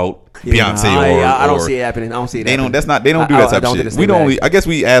arguing about Beyonce I don't see it happening. I don't see it. They don't do that type of shit. We don't. I guess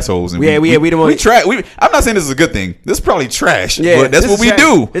we assholes. And we don't. We trash. I'm not saying this is a good thing. This is probably trash. Yeah, but that's what we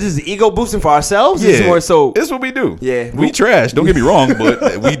do. This is ego boosting for ourselves. Yeah, this is what we do. Yeah, we trash. Don't get me wrong,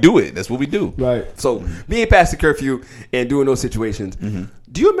 but we do it. That's what we do. Right. So being past the curfew and doing those situations.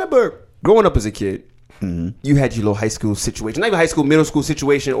 Do you remember growing up as a kid? You had your little high school situation, not even high school, middle school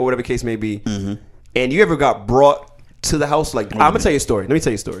situation, or whatever the case may be. And you ever got brought to the house? Like, I'm gonna tell you a story. Let me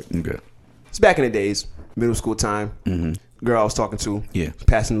tell you a story. Okay. It's back in the days, middle school time. Girl I was talking to,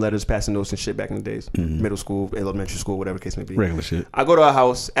 passing letters, passing notes and shit back in the days. Middle school, elementary school, whatever the case may be. Regular shit. I go to our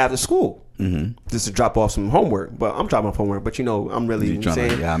house after school just to drop off some homework. But I'm dropping off homework. But I'm really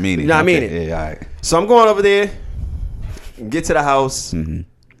saying, yeah, I mean it. You know what I mean it. Yeah, all right. So I'm going over there, get to the house.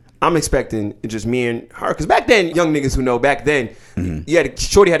 I'm expecting just me and her, because back then, young niggas who know, back then,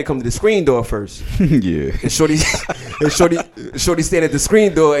 Shorty had to come to the screen door first. Yeah. And Shorty standing at the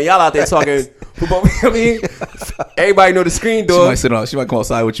screen door, and y'all out there talking. I mean, everybody know the screen door. She might come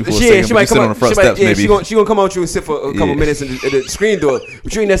outside with you for a second. She might sit on the front steps, maybe. She gonna come out with you and sit for a couple minutes at the screen door,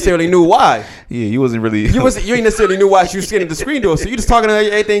 but you ain't necessarily knew why. Yeah, you wasn't really. You ain't necessarily knew why she was sitting at the screen door. So you just talking to her,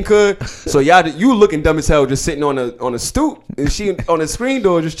 everything could. So you looking dumb as hell, just sitting on a stoop, and she on the screen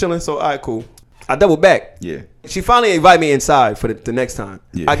door just chilling. So all right, cool. I double back. Yeah. She finally invited me inside for the next time.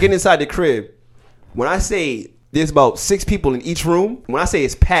 Yeah. I get inside the crib. When I say there's about 6 people in each room, when I say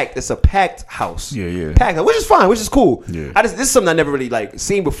it's packed, it's a packed house. Yeah. Packed, which is fine, which is cool. Yeah. This is something I never really like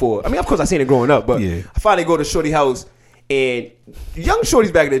seen before. I mean, of course I seen it growing up, but I finally go to Shorty house, and young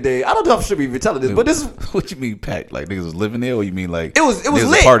shorties back in the day, I don't know if I should be telling this, but this is what you mean packed? Like niggas was living there, or you mean like it was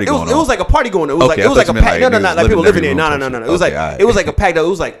lit? A party going on? It was like a party going on. It was like a pack. No, not like people living there. No. It was like it was like a pack. It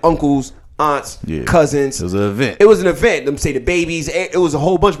was like uncles, aunts, cousins. It was an event. It was an event. Them say the babies. It was a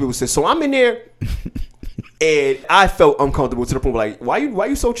whole bunch of people. So I'm in there, and I felt uncomfortable to the point where like, why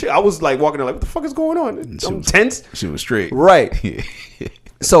you so chill? I was like walking in like, what the fuck is going on? I'm tense. She was straight. Right.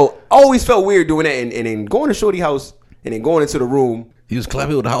 So I always felt weird doing that, and then going to Shorty house and then going into the room. You was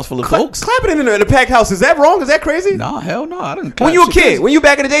clapping with a house full of folks? Clapping in a packed house. Is that wrong? Is that crazy? Nah, hell no. I didn't clap. When you a kid, when you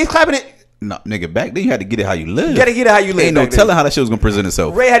back in the days, clapping it. No, nigga, back then you had to get it how you live. You got to get it how you live. Ain't no telling how that shit was gonna present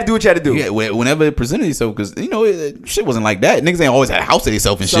itself. Ray had to do what you had to do. Yeah, whenever it presented itself, because shit wasn't like that. Niggas ain't always had a house to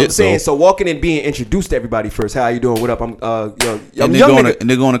themselves and shit. I'm saying, so walking in, being introduced to everybody first. How you doing? What up? I'm and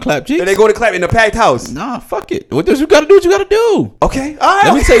they're going to clap cheeks. And they going to clap in a packed house. Nah, fuck it. What you got to do? What you got to do? Okay, all right.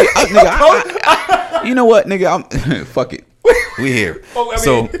 Let me tell you, nigga. You know what, nigga? Fuck it. We here.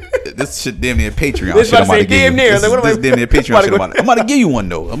 So this shit damn near Patreon. This shit I'm about to give you. This damn near Patreon shit. I'm about to give you one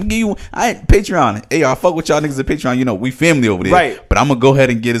though. I'm gonna give you one. I ain't Patreon. Hey, y'all fuck with y'all niggas at Patreon. You know we family over there. Right. But I'm gonna go ahead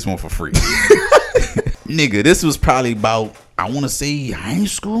and get this one for free. Nigga, this was probably about, I want to say high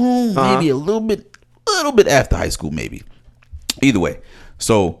school, maybe a little bit after high school, maybe. Either way.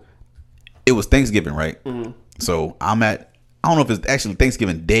 So it was Thanksgiving, right? So I don't know if it's actually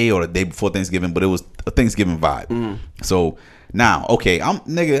Thanksgiving Day or the day before Thanksgiving, but it was a Thanksgiving vibe. So now, okay, all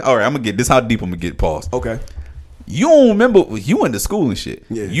right, I'm gonna get this. How deep I'm gonna get? Pause. Okay. You don't remember? You went to school and shit.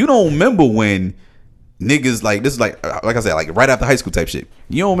 Yeah. You don't remember when niggas like this is like I said, like right after high school type shit.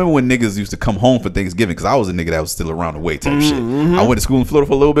 You don't remember when niggas used to come home for Thanksgiving? Because I was a nigga that was still around the way type shit. I went to school in Florida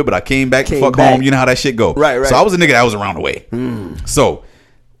for a little bit, but I came back to fuck home. You know how that shit go. Right. So I was a nigga that was around the way. So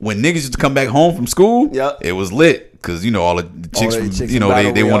when niggas used to come back home from school, it was lit. Cause you know all the chicks, you know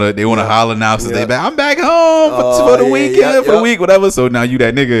they want to holler now since they back. I'm back home for the weekend, for the week, whatever. So now you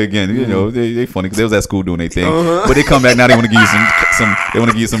that nigga again. You know they funny because they was at school doing their thing, but they come back now. They want to give you some. They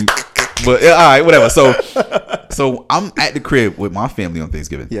want to give you some. But all right, whatever. So I'm at the crib with my family on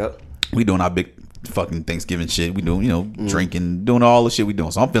Thanksgiving. Yep. We doing our big fucking Thanksgiving shit. We doing drinking, doing all the shit we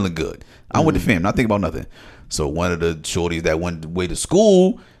doing. So I'm feeling good. I'm with the fam, not thinking about nothing. So one of the shorties that went away to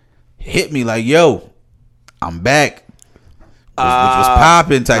school hit me like, yo, I'm back. Which was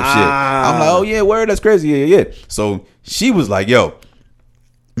popping type shit. I'm like, oh yeah, word, that's crazy. Yeah. So she was like, yo,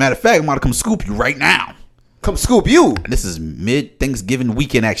 matter of fact, I'm about to come scoop you right now. Come scoop you. This is mid Thanksgiving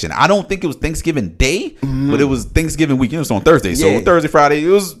weekend action. I don't think it was Thanksgiving Day, but it was Thanksgiving weekend. It was on Thursday. So Thursday, Friday, it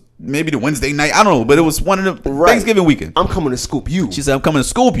was maybe the Wednesday night. I don't know, but it was one of the Thanksgiving weekend. I'm coming to scoop you. She said, I'm coming to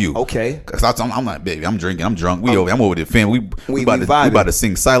scoop you. Okay. Cause I'm like, baby, I'm drinking, I'm drunk. I'm over the fam. We about to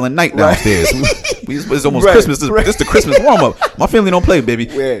sing Silent Night downstairs. It's almost Christmas. This is the Christmas warm up. My family don't play, baby.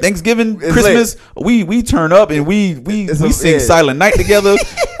 Thanksgiving, it's Christmas, we turn up and we sing Silent Night together.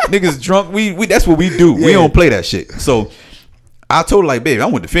 Niggas drunk. We that's what we do. We don't play that shit. So I told her like, baby,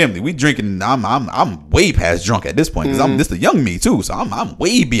 I'm with the family. We drinking. I'm way past drunk at this point because this the young me too. So I'm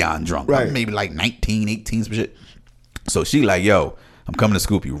way beyond drunk. Right. I'm maybe like 19, 18, some shit. So she like, yo, I'm coming to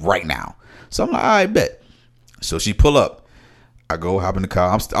scoop you right now. So I'm like, all right, bet. So she pull up. I go hop in the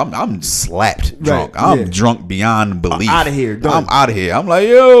car. I'm slapped drunk. I'm drunk beyond belief. I'm out of here. I'm out of here. I'm like,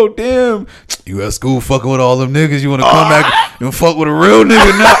 yo, damn. You at school fucking with all them niggas. You want to come back and fuck with a real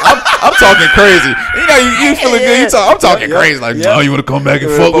nigga now? I'm talking crazy. You know, you feeling good. I'm talking crazy. Like, no, you want to come back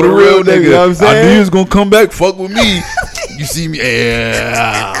and fuck with a real nigga? You know what I'm saying? I knew you was gonna come back, fuck with me. You see me?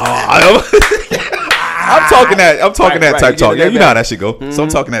 Yeah. I'm talking that type talk. Yeah, you know how that shit go. So I'm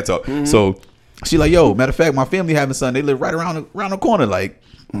talking that talk. So she like, yo, matter of fact, my family having son. They live right around the corner. Like,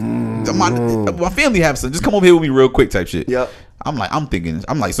 my family having son. Just come over here with me real quick type shit. Yep. I'm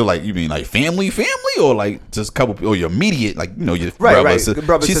like, so like, you mean like family, or like just a couple, or your immediate, like, you know, your brother.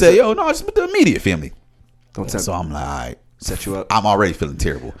 She said, yo, no, it's the immediate family. Don't tell me. So I'm like, all right, set you up. I'm already feeling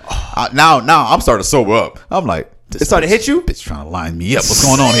terrible. Now I'm starting to sober up. I'm like, it started to hit you? Bitch trying to line me up. What's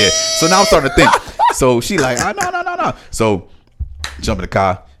going on here? So now I'm starting to think. So she like, no. So jump in the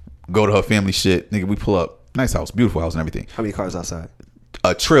car, go to her family shit. Nigga, we pull up. Nice house, beautiful house and everything. How many cars outside?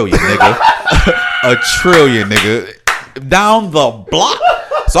 A trillion, nigga. A trillion, nigga. Down the block.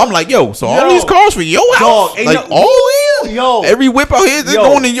 So I'm like, yo, so all these cars for your house? Dog, like, all these? Yo. Every whip out here is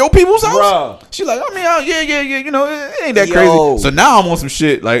going in your people's house? Bruh. She like, I mean, yeah, you know, it ain't that crazy. So now I'm on some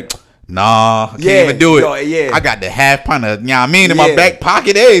shit like, nah, I can't even do it. I got the half pint of, in my back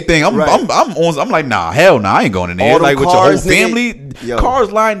pocket, everything. I'm like, nah, hell nah, I ain't going in there. Like with your whole family,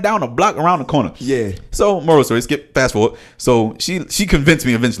 cars lying down a block around the corner. Yeah. So moral story, fast forward. So she convinced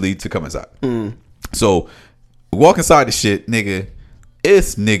me eventually to come inside. So walk inside the shit, nigga.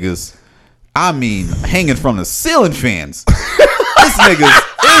 It's niggas. I mean, hanging from the ceiling fans. It's niggas.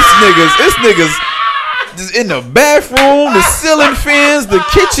 Just in the bathroom, the ceiling fans, the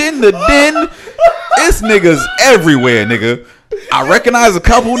kitchen, the den. It's niggas everywhere, nigga. I recognize a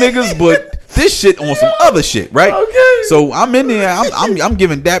couple niggas, but this shit on some other shit, right? Okay. So I'm in there. I'm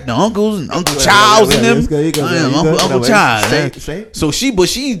giving dap to uncles and Uncle Charles and them. Uncle Charles. So she,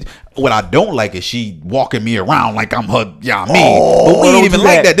 what I don't like is she walking me around like I'm her. Yeah, but we ain't even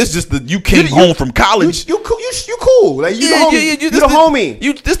like that. This just you came home from college. You cool. Like you the homie.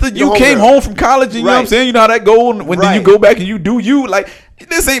 You came home from college, and you know what I'm saying. You know how that go when then you go back and you do you like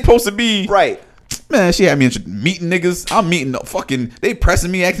this ain't supposed to be right. Man, she had me meeting niggas. I'm meeting fucking. They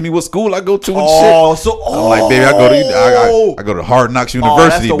pressing me, asking me what school I go to and shit. I'm like, baby, I go to Hard Knocks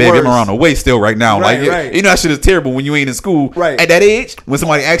University, baby. I'm around the way still right now. Right. You know that shit is terrible when you ain't in school. Right. At that age, when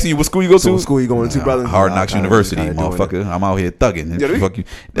somebody asking you what school you go to, what school you going to, brother? Hard Knocks University, motherfucker. I'm out here thugging. Fuck you.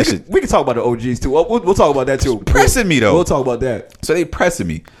 We can talk about the OGs too. We'll talk about that too. Pressing me though. We'll talk about that. So they pressing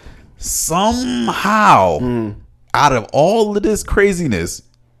me. Somehow, out of all of this craziness,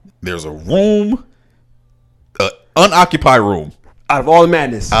 there's a room, unoccupied room. Out of all the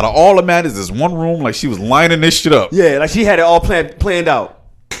madness, there's one room like she was lining this shit up. Yeah, like she had it all planned out.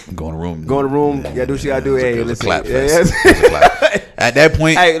 Go in the room. Yeah, gotta do what you gotta do. Hey, listen. Clap At that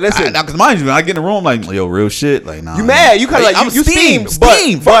point, hey, listen. Because mind you, when I get in the room, like, yo, real shit. Like, nah. You mad? You kind of like you steam.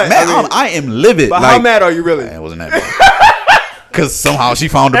 But man, I am livid. But like, how mad are you really? Man, it wasn't that bad. Cause somehow she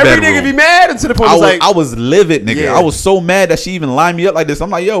found the Every bedroom. nigga be mad until the point was like, I was livid, nigga. Yeah. I was so mad that she even lined me up like this. I'm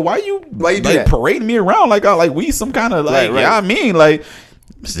like, yo, why you do like that? parading me around like we some kind of like, Right. yeah, I mean, like.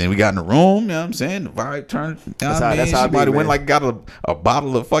 So then we got in the room, you know what I'm saying? The vibe turned. You know what I mean? that's how it be, Somebody went man. like got a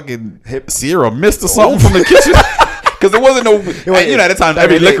bottle of fucking Sierra Mist or something from the kitchen. Because there wasn't no, you know, at the time,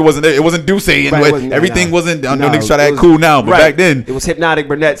 every liquor wasn't there. It wasn't Douce and Right, it wasn't- everything nah. wasn't, I know No, niggas try to it act was- cool now, but right. back then, It was Hypnotic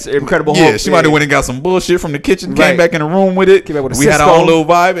Burnett's Incredible yeah, Hulk. she might have went and got some bullshit from the kitchen, Right. came back in the room with it. Came back with a We had our Cisco. own little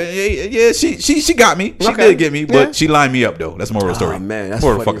vibe. And yeah, she got me. She Okay. did get me, but Yeah. she lined me up though. That's more of a story. Oh man, that's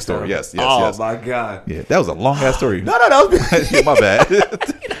more a of a funny fucking story. Yes, Oh yes. my god. Yeah, that was a long ass story. No, that was. Yeah, my bad.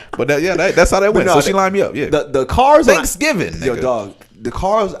 But that's how that went. no, So she lined me up. Yeah. The cars. Thanksgiving, Yo, nigga. dog. The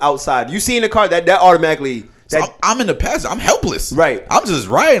cars outside. You seen the car? That automatically. So That, I'm in the passenger. I'm helpless. Right. I'm just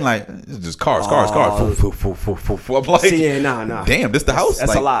riding like it's just cars. Foo, foo, foo, foo, foo, foo. I'm like, See, yeah, nah. damn, this the house. That's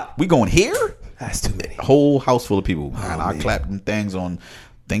Like, a lot. We going here? That's too many. Whole house full of people. And I man. clapped them things on You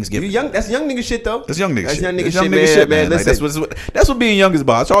Thanksgiving. young. That's young nigga shit though. That's young nigga That's shit. young nigga That's shit, man. Like, Listen. that's what being young is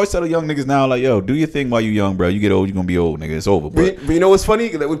about. I always tell the young niggas now, like, yo, do your thing while you young, bro. You get old, you're gonna be old, nigga. It's over. But But you know what's funny?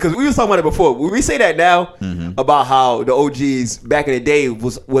 Because we was talking about it before. We say that now Mm-hmm. about how the OGs back in the day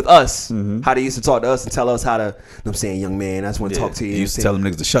was with us, Mm-hmm. how they used to talk to us and tell us how to. You know what I'm saying, young man, I just want to talk to you. you used to tell them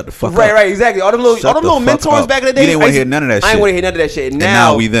niggas to shut the fuck up. Right, exactly. All them little, Shut the fuck mentors up. back in the day. You didn't wanna I used- hear none of that I shit. ain't want to hear none of that shit. And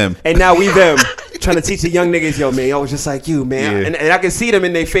now we them. And now we them. Trying to teach the young niggas, yo, man, I was just like you, man. Yeah. And I can see them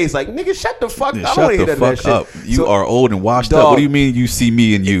in their face, like, nigga, shut the fuck up. Yeah, I don't want to shut hear the none of fuck that up. shit. You So- are old and washed up. Dog. What do you mean you see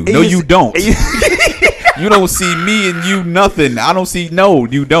me and you? and No, you don't. and you- You don't see me and you nothing. I don't see. No,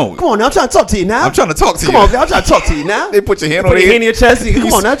 you don't. Come on now, I'm trying to talk to you now. I'm trying to talk to Come you. on, man, I'm trying to talk to you now. They put your hand Put on your their hand in your chest.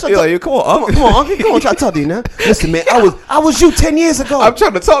 Come on now, You're like, come on, Come on, uncle. Come on, try to talk to you now. Listen, man, I was you 10 years ago. I'm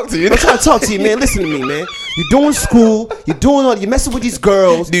trying to talk to you. I'm trying to talk to you, man. Listen to me, man. You're doing school. You're messing with these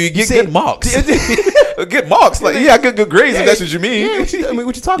girls. Do you get say- good marks? Good marks, like yeah, I get good grades. If that's what you mean. Yeah, I mean,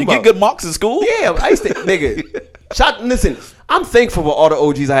 what you talking You about? get good marks in school? Yeah, I used to, nigga. Listen, I'm thankful for all the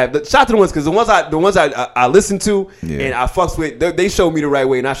OGs I have. Shout out to the ones because the ones I listen to Yeah. and I fucks with, they showed me the right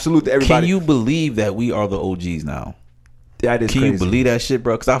way, and I salute to everybody. Can you believe that we are the OGs now? That is Can crazy. you believe that shit,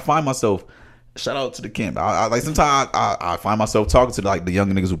 bro? Because I find myself. Shout out to the camp. I like sometimes I find myself talking to like the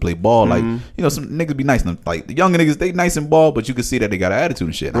younger niggas who play ball. Like you know, some niggas be nice. Like the younger niggas, they nice in ball, but you can see that they got an attitude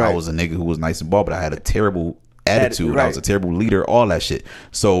and shit. And I Right. was a nigga who was nice in ball, but I had a terrible attitude. right. I was a terrible leader. All that shit.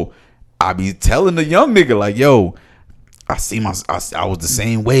 So I be telling the young nigga like, yo. I was the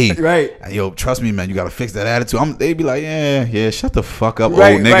same way. Right. Yo, trust me, man. You gotta fix that attitude. They be like, yeah, shut the fuck up,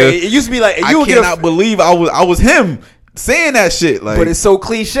 Right, old nigga. right. It used to be like, I you would get cannot believe I was him saying that shit. Like, but it's so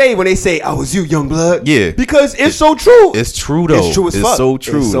cliche when they say, "I was you, young blood." Yeah. because it's so true. it's true though. It's true as fuck. so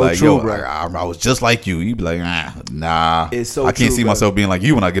true. It's so like, true, yo, bro. I was just like you. You be like, nah. It's so I can't true, see bro. myself being like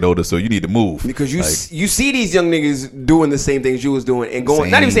you when I get older. So you need to move Because Like, you see these young niggas doing the same things you was doing and going,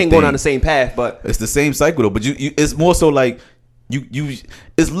 Same not even saying going thing. down the same path, but it's the same cycle though. But you it's more so like. You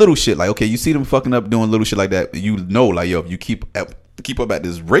it's little shit like okay you see them fucking up doing little shit like that you know like yo if you keep up at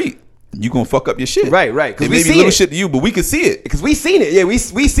this rate you gonna fuck up your shit Right, right. 'Cause it we may be see little it. shit to you but we can see it because we seen it. Yeah, we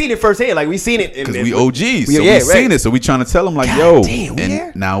seen it firsthand. Like we seen it because we OGs so yeah, we seen it so we trying to tell them like God yo damn, we and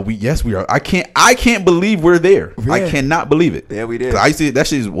there? now we are I can't believe we're there Yeah. I cannot believe it Yeah, we did. 'Cause I see that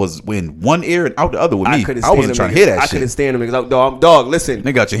shit was in one ear and out the other with me couldn't I stand wasn't them trying to niggas. hear that I couldn't shit stand them niggas. Dog, listen.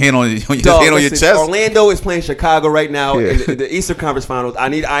 they got your hand on your Dog, hand on your listen, chest Orlando is playing Chicago right now Yeah. in the Eastern Conference Finals. I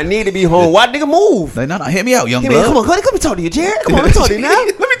need to be home. Why nigga move? like no hit me out young Hey, man, blood come on, talk to you, Jared. Come on, let me talk to you now.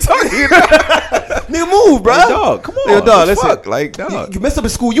 let me talk to you Nigga, move, bro. Like, dog, come on. Nigga, dog, What the listen. fuck? Like, dog. You messed up in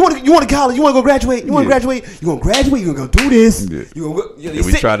school. You want to college. You want to go graduate. You want to Yeah. graduate. You gonna graduate. You gonna go do this. Yeah. You gonna go. And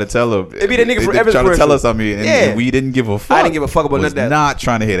we try to tell them. It be the nigga from Evans try to tell commercial. us something, and, Yeah. and we didn't give a fuck. I didn't give a fuck about none Was of that. Not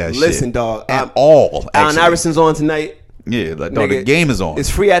trying to hear that shit. Listen, dog, At I'm- all. Allen actually. Iverson's on tonight. Yeah, like, no, the Nigga, game is on. It's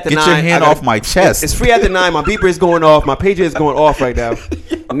free after Get 9. your hand I gotta- off my chest. It's free after 9. My beeper is going off. My pager is going off right now.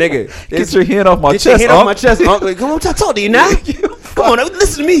 Nigga, Get your hand off my get chest. your hand off Unc. my chest. Uncle. Come on, talk to you now. Come on,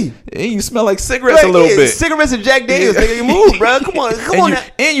 listen to me. And you smell like cigarettes a Right, little yeah, bit. Cigarettes and Jack Daniels, Yeah. nigga. You move, bro. Come on, come and on. you, now.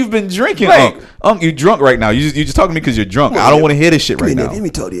 and you've been drinking, Right. Unc. You drunk right now. You just talking to me because you're drunk. I don't want to hear this shit right now. Let me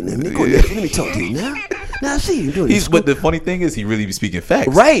talk to you now. Let me talk to you now. Now, see you doing He's but the funny thing is he really be speaking facts.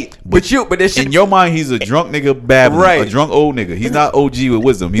 right. But that shit. In your mind, he's a drunk nigga babbling, Right. a drunk old nigga. He's not OG with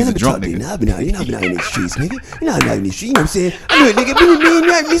wisdom. He's a drunk nigga. I've been out in these streets, nigga. You know, I've been out in these streets. You know what I'm saying? I know it, nigga. Me, you know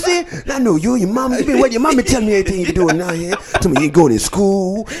what I'm saying? I know you and your mama. You been what your mama telling me everything you doing now here. Tell me you ain't going to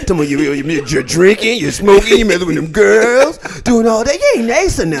school. Tell me you're drinking, you're smoking, you're messing with them girls. doing all that. You ain't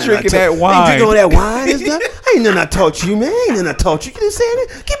nice or nothing. Drinking that wine. Ain't drinking all that wine and stuff. Ain't nothing I taught you, man. Ain't nothing I taught you. You know what I'm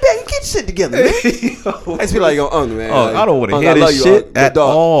saying? Get back and get your shit together, man. I just be like, yo, man. Oh, I don't want to Unc, hear I love this you, shit Unc. at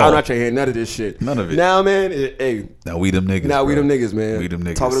Dog, all. I'm not trying to hear none of this shit. None of it. Now, man, hey. Now we them niggas. Now we bro. them niggas, man. We them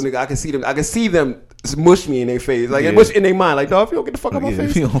niggas. Talk to them niggas. I can see them. I can see them mush me in their face. Like, Yeah. mush in their mind. Like, dog, if you don't get the fuck out my Yeah,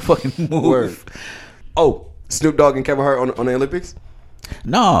 face. if you don't fucking move. Word. Oh, Snoop Dogg and Kevin Hart on the Olympics?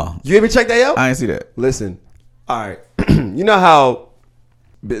 Nah, You even check that out? I ain't see that. Listen, all right. You know how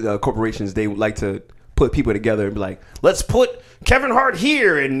corporations, they like to put people together and be like, let's put Kevin Hart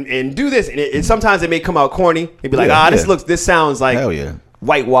here and do this. And sometimes it may come out corny. It'd be like, Yeah, this sounds like Hell yeah.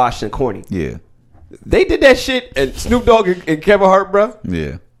 whitewashed and corny. Yeah. They did that shit, and Snoop Dogg and Kevin Hart, bro.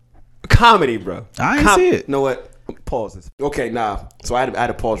 Yeah. Comedy, bro. I ain't see it. You know what? Pause this. Okay, nah. So I had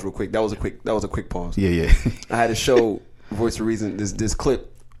to pause real quick. That was a quick pause. Yeah. I had to show Voice of Reason this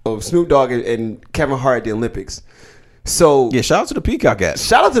clip of Snoop Dogg and Kevin Hart at the Olympics. So Yeah, shout out to the Peacock app.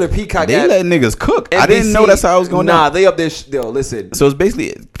 shout out to the Peacock They app. let niggas cook. I NBC, didn't know that's how it was going Nah, down. they up there. Yo, listen. So it's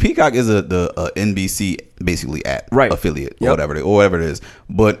basically Peacock is the NBC basically app, Right. affiliate Yep. or whatever it is.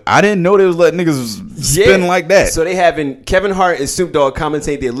 But I didn't know they was letting niggas spin like that. So they having Kevin Hart and Snoop Dogg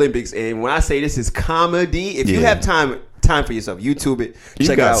commentate the Olympics, and when I say this is comedy, if you Yeah. have time for yourself, YouTube it. You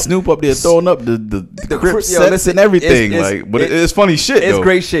Check it got out. Snoop up there throwing up the grip yo, sets listen, and everything, it's- but it's funny shit. It's though.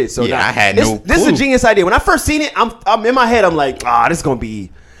 great shit. So yeah, now, I had this, no. This is a clue. genius idea. When I first seen it, I'm in my head. I'm like, this is gonna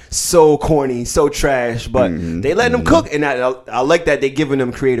be so corny, so trash. But they letting them cook, and I like that they giving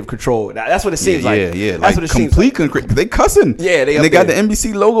them creative control. That's what it seems like. Yeah. That's Like what it seems like. they cussing. Yeah, they and up they got the there.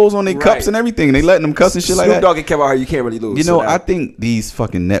 NBC logos on their Right. cups and everything. They letting them cuss and shit like Snoop that. Dogg and Kevin Hart, you can't really lose. You know, So now- I think these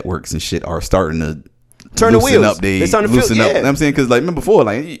fucking networks and shit are starting to Turn the loosen wheels. up. They starting to loosen feel- up. yeah. You know what I'm saying, because like remember before,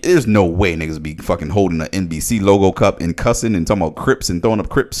 like there's no way niggas be fucking holding an NBC logo cup and cussing and talking about Crips and throwing up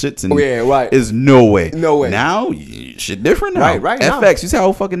Crip shits and Oh, yeah, right. There's no way. No way. Now shit different now. Right now. FX. You see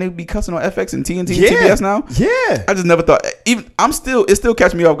how fucking they be cussing on FX and TNT Yeah. and TBS now? Yeah. I just never thought. Even it still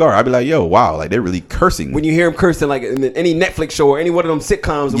catch me off guard. I'd be like, yo, wow, like they're really cursing. when you hear him cursing like in any Netflix show or any one of them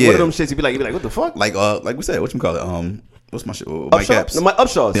sitcoms or Yeah. one of them shits, you be like, what the fuck? like we said, what you call it? What's my shit? Mike Upshaws? Epps. No, my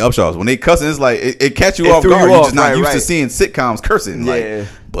Upshaws. The Upshaws. When they cussing, it's like it catch you It off threw you guard. You're off, just not right, used to right. seeing sitcoms cursing. Yeah. Like,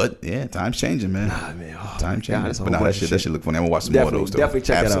 but yeah, time's changing, man. Nah, man. Oh, Time my God, changing. that's a But whole nah, bunch of that shit look funny. I'm gonna watch some Definitely, more of those. Though. definitely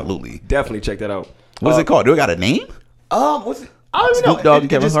check that out. Absolutely. Definitely check that out. What is it called? Do it got a name? What's it? I don't even know. Snoop Dogg and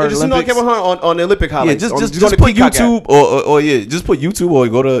Kevin Hart Just Snoop Dogg and Olympics? Kevin Hart on the Olympic Yeah, highlights. just on just the put Peacock app. YouTube or just put YouTube or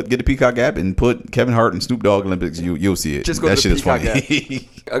go to get the Peacock app and put Kevin Hart and Snoop Dogg Olympics. You'll see it. Just go that to shit the is funny.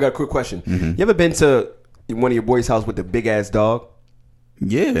 Peacock I got a quick question. Mm-hmm. You ever been to one of your boys' house with the big ass dog?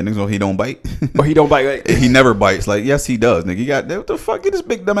 Yeah, niggas know he don't bite. Or he don't bite? Like, He never bites. Like, yes, he does, nigga. You got what the fuck? Get this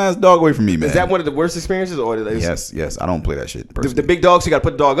big dumbass dog away from me, man. is that one of the worst experiences? Or Yes. I don't play that shit. the Personally. big dogs, you got to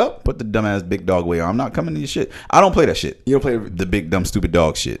put the dog up? Put the dumbass big dog away. I'm not coming to your shit. I don't play that shit. You don't play. The big dumb stupid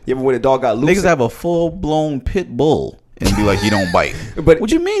dog shit. You ever when the dog got loose? Niggas have a full blown pit bull and be like he don't bite. But-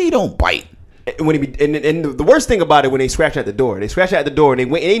 what you mean he don't bite? when he be, and the worst thing about it when they scratch at the door, they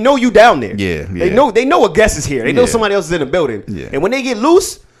they know you down there. Yeah. They know a guest is here. They know Yeah. somebody else is in the building. Yeah. And when they get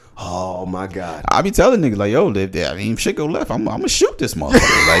loose, oh my God. I be telling niggas like, yo, if shit go left, I'm gonna shoot this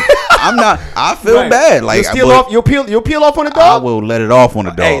motherfucker. Like, I'm not. I feel Right. bad. Like, you'll peel off on the I dog. will let it off on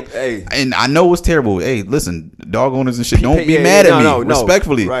the dog. Hey. And I know it's terrible. Hey, listen, dog owners and shit, don't be yeah, mad yeah, at me. no,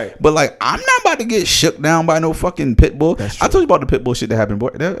 Respectfully. right. But like, I'm not about to get shook down by no fucking pit bull. I told you about the pit bull shit that happened, boy.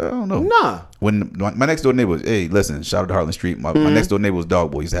 I don't know. Nah. When my next door neighbor was, hey, listen, shout out to Heartland Street. My next door neighbor was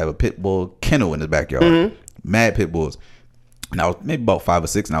dog boy. He used to have a pit bull kennel in his backyard. Mad pit bulls. And I was maybe about 5 or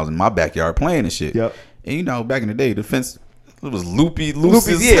 6, and I was in my backyard playing and shit. Yep. And you know, back in the day, the fence, it was loose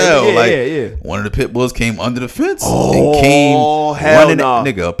as yeah, hell. yeah, like, yeah. one of the pit bulls came under the fence Oh, and came hell running nah.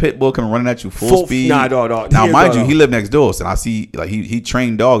 nigga, a pit bull coming running at you full Full- speed. nah, dog. Now, Yeah, mind you, dog. he lived next door, so I see, like, he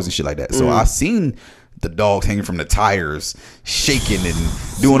trained dogs and shit like that. So I seen the dogs hanging from the tires, shaking and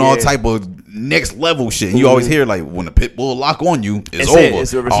doing all Yeah. type of next level shit. And you always hear, like, when the pit bull lock on you, it's It's over. it.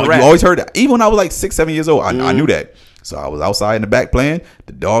 It's a You wrap. always heard that. Even when I was like 6, 7 years old, I knew that. So I was outside in the back playing.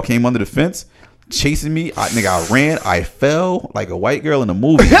 The dog came under the fence, chasing me. I ran. I fell like a white girl in a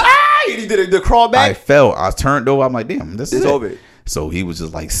movie. He did the crawl I back. fell. I turned over. I'm like, damn, this is It's it. over. So he was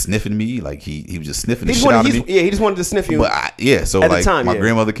just like sniffing me. Like he was just sniffing He the just shit out of wanted, me. he just wanted to sniff you. But so At the like time, my yeah.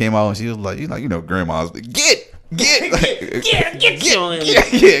 grandmother came out and she was like, grandma's like, get. Get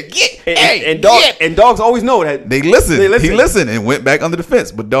Hey, and dogs always know that They listened. They listen. He listened and went back under the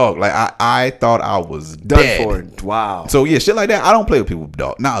fence. But dog, like I thought I was done dead. for it. Wow. So yeah, shit like that. I don't play with people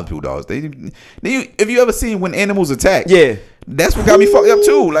dog, not other people dogs. If you ever seen when animals attack, Yeah. That's what got me fucked up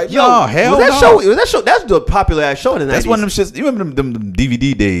too. Like, no, hell was that no. show? Was that show? That's the popular ass show in the 90s. That's one of them shits. You remember them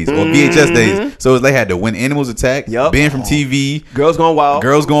DVD days or VHS days? So they had to When Animals Attack, Yup. Ben from TV, Girls Gone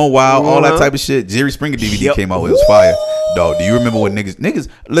Wild, all that type of shit. Jerry Springer DVD came out. It was fire. Dog, do you remember what niggas?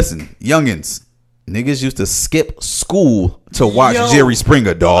 Listen, youngins. Niggas used to skip school to watch Jerry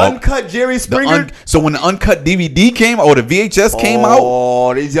Springer, dog. Uncut Jerry Springer. So when the uncut DVD came or the VHS came out,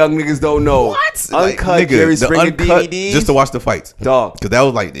 oh, these young niggas don't know. What? Uncut Like, nigga, Jerry the Springer uncut DVDs. just to watch the fights, Dog. Because that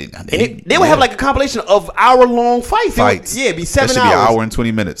was like And they would have like a compilation of hour-long fights. Yeah, it'd be 7 That should hours. be an hour and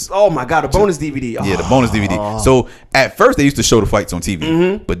 20 minutes. Oh my god, a bonus DVD. Yeah, the bonus DVD. So at first they used to show the fights on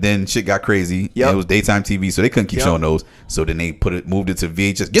TV, but then shit got crazy. Yep. And it was daytime TV, so they couldn't keep showing those. So then they moved it to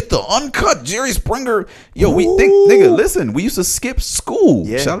VHS. Get the uncut Jerry Springer. Yo, we think, nigga, listen, we used to skip school.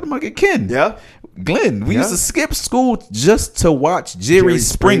 Yeah. Shout out to my kid Ken. Yeah. Glenn, we Yeah. used to skip school just to watch Jerry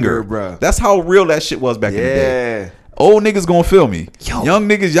Springer. bruh. That's how real that shit was back in the day. Yeah. Old niggas gonna feel me. Yo. Young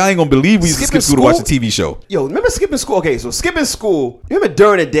niggas, y'all ain't gonna believe we used to skip Skipping school to watch school? the TV show. Yo, remember skipping school? Okay, so skipping school. You remember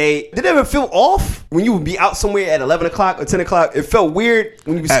during the day? Did it ever feel off when you would be out somewhere at 11 o'clock or 10 o'clock? It felt weird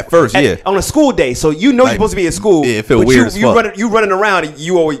when you was At first, yeah. on a school day. So you know Like, you're supposed to be at school. yeah, it felt but weird as fuck. You running around. And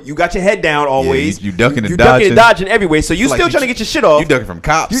you got your head down always. you ducking and you ducking and dodging. dodging everywhere. So you Like still you- trying to get your shit off. You ducking from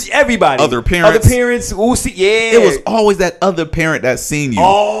cops. Everybody. Other parents. Ooh, see, yeah. It was always that other parent that seen you.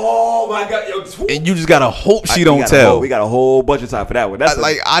 Oh my god. Yo, And you just gotta hope she we don't got tell. we got a whole bunch of time for that one. That's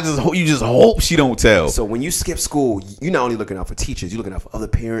You just hope she don't tell. So when you skip school, you're not only looking out for teachers, you're looking out for other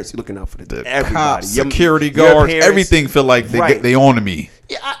parents, you're looking out for the everybody, cops, Your- security your guards, parents. everything feel like Right. they on to me.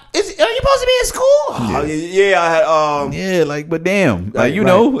 Yeah, are you supposed to be in school? Yeah, I had Yeah, like, but damn, Right, like you right.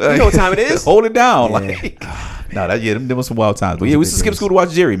 know, You know what time it is? Hold it down, Yeah. like. Nah, them was some wild times. But yeah, we used to skip school to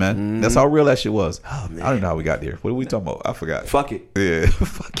watch Jerry, man. That's how real that shit was. Oh, man. I don't know how we got there. What are we talking about? I forgot. fuck it. Yeah,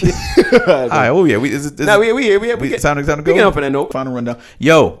 fuck it. All right, oh yeah, we time to go. Picking up on that note. Final rundown.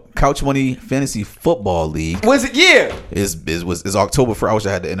 Yo, Couch Money Fantasy Football League Was it? Yeah. is October 1st. I wish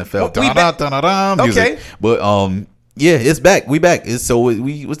I had the NFL. We back. Dun-dun-dun-dun-dun music. Okay. But yeah, it's back. We back. What's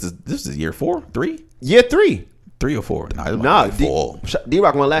this? This is year 4, 3, Year 3. 3 or 4. Nah, Nah, it's 4.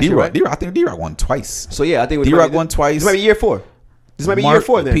 D-Rock won last year, right? D-Rock. I think D-Rock won twice. So yeah, I think D-Rock won twice. This might be year 4. This might be Mark- year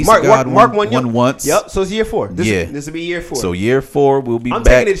 4 then. Piece of God Mark won yep. once. Yep. So it's year 4. Yeah. This will be year 4. So year 4 we'll be I'm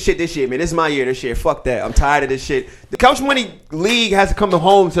back. taking this shit, man. This is my year this year. Fuck that. I'm tired of this shit. The Couch Money League has to come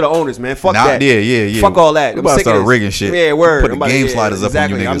home to the owners, man. Fuck that. Yeah. Fuck all that. We I'm about to sick of start this. rigging shit. Yeah, word. Put the I'm about to- game yeah, sliders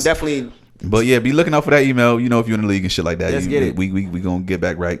exactly. up on you niggas. I'm definitely. But yeah, be looking out for that email. You know, if you're in the league and shit like that, Let's get it. We gonna get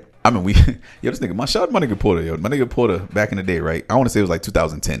back right. I mean, this nigga, shout out my nigga Porter, yo. My nigga Porter back in the day, right? I want to say it was like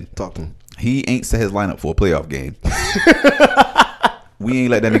 2010. Talk to him. He ain't set his lineup for a playoff game. We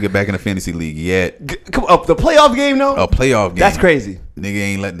ain't let that nigga back in the fantasy league yet. Come up the playoff game though. A playoff game. That's crazy.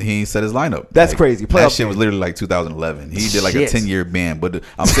 Nigga he ain't set his lineup. That's crazy. That Playoff shit game. was literally like 2011. He did like Shit. a 10-year ban. But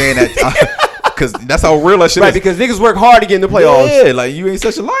I'm saying that because that's how real that shit Right, is. because niggas work hard to get in the playoffs. Yeah, like you ain't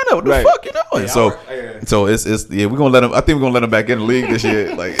such a lineup. What the Right. fuck you doing? Yeah, So it's we're gonna let him. I think we're gonna let him back in the league this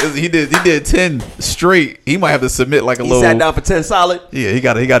year. Like he did 10 straight. He might have to submit like a He little. sat down for 10 solid. Yeah, he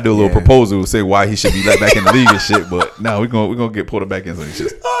got to do a little Yeah. proposal, say why he should be let back in the league and shit. But no, we're gonna get Porter back in some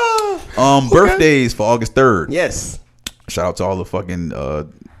shit. Birthdays for August 3rd. Yes. Shout out to all the fucking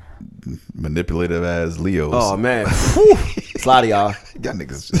manipulative ass Leos. Oh man. Slide y'all. Y'all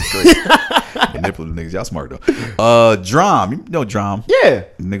niggas just crazy. Manipulative niggas. Y'all smart though. Drum. You know Drum. Yeah.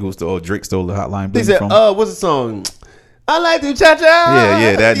 Nigga who stole Drake stole the hotline He bling said, from. what's the song? I like to cha cha.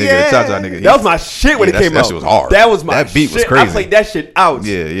 Yeah, that nigga, cha-cha nigga. That was my shit when Yeah, it came that out. shit was hard. That was my That beat was shit. crazy. I played that shit out.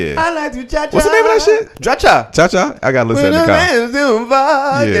 Yeah. I like to cha cha. What's the name of that shit? Cha cha. Cha Cha? I gotta listen to that in the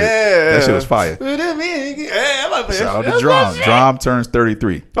car. Yeah. That shit was fire. Yeah, Shout out to Drum. Drum turns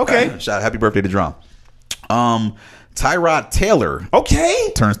 33. Okay. Shout out, happy birthday to Drum. Tyrod Taylor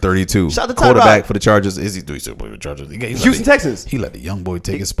Okay. turns 32. Shout out to Quarterback Tyrod. for the Chargers. Is he still playing with the Chargers? He let Houston Texans. He let the young boy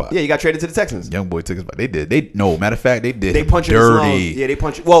take his spot. Yeah, you got traded to the Texans. Young boy took his spot. They did. No, matter of fact, they did. They punched him dirty. Yeah, they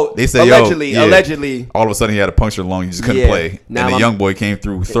punched. Well, They said, allegedly, yo, yeah. allegedly. All of a sudden, he had a puncture lung. You just couldn't Yeah. play. Now And the I'm- young boy came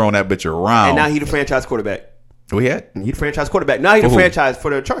through, throwing that bitch around. And now he the franchise quarterback. Who he had? He the franchise quarterback. Now he the For who? franchise for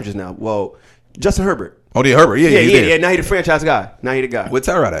the Chargers now. Well, Justin Herbert. Oh, yeah, Herbert. Yeah. Now he the franchise guy. Now he the guy. Where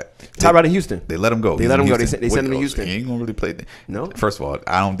Tyrod at? Tyrod in Houston. They let him go. They He's let in him go. Houston. They sent him to What- Houston. He ain't gonna really play. No? First of all,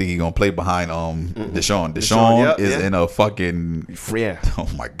 I don't think he's gonna play behind Deshaun. Deshaun, Deshaun yeah, is yeah. in a fucking. Yeah. Oh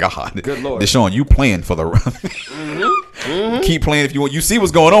my God. Good Lord. Deshaun, you playing for the. Keep playing if you want. You see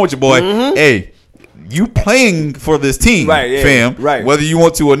what's going on with your boy. Hey. You playing for this team, Right, yeah, fam? right. Whether you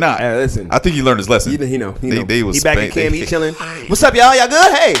want to or not. Hey, listen. I think he learned his lesson. He know. They was he back in spank- Cam. He chilling. What's up, y'all? Y'all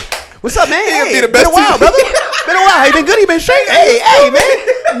good? Hey, What's up, man? He'll Hey, be the been best a while, team. brother. Been a while. He been good. He been straight. Hey,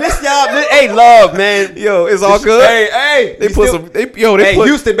 man. Miss y'all. Hey, love, man. Yo, it's all good. Hey. They you put still- some. They put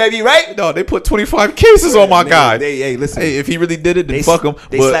Houston, baby, right? No, they put 25 cases on my Man, guy. Hey, listen. Hey, if he really did it, then fuck him.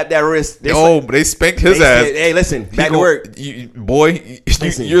 They But- slapped that wrist. They spanked his they ass. said, hey, listen, He back to go- work. Boy,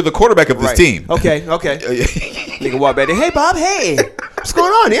 Listen. you're the quarterback of this Right. team. Okay. Nigga walk back there. Hey, Bob. Hey, what's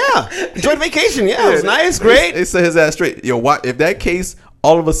going on? Yeah, enjoyed vacation. Yeah, it was nice. Great. They set his ass straight. Yo, what if that case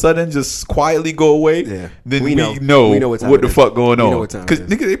all of a sudden just quietly go away? Yeah. Then We we know. know, We know what time what it the is. fuck going We on. know what time it Because is.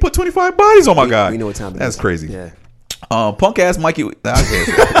 nigga, they put 25 bodies on my guy. We know what time it That's is. crazy. Yeah. Punk ass Mikey. Michael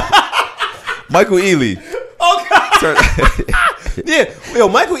Ealy. Oh God. Yeah. Yo,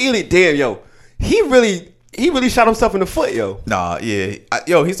 Michael Ealy. Damn, yo, he really shot himself in the foot, yo. Nah, yeah.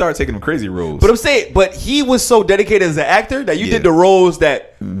 He started taking them crazy roles. But I'm saying, but he was so dedicated as an actor that you Yeah. did the roles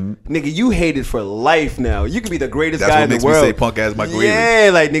that, nigga, you hated for life now. You could be the greatest That's guy what in the makes me world. say punk ass Michael Ealy. Yeah,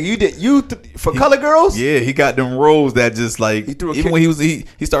 like nigga, for Color Girls. Yeah, he got them roles that just like He threw a even kick- when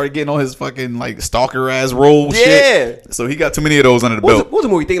he started getting on his fucking like stalker ass role Yeah. shit. So he got too many of those under the What belt. was the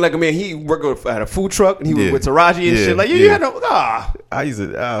movie? Think like a man. He worked at a food truck and he was Yeah. with Taraji and Yeah, shit. Like you yeah. had no. I used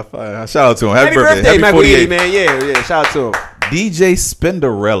to shout out to him. Happy Happy birthday, Happy Michael 48. Ealy, man. Yeah. Shout out to him. DJ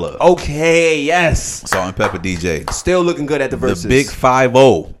Spinderella. Okay, yes. Salt and Pepper DJ. Still looking good at the verses. The big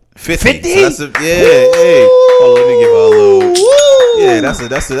 50. 50. 50? So that's a, hey. Oh, let me give her a little. Woo! Yeah, that's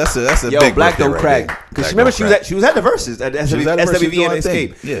a Yo, big Black birthday don't right crack. there. Because Black remember don't crack. she was at the verses at She was at the verses, she was SWV doing and her thing.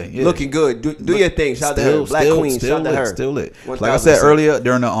 Escape. Yeah. Looking good. Do your thing. Shout out to her. Black Queen. Shout out to lit, her. Still lit. Like 1000%. I said earlier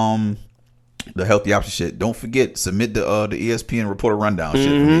during the healthy option shit, don't forget submit the ESPN reporter rundown shit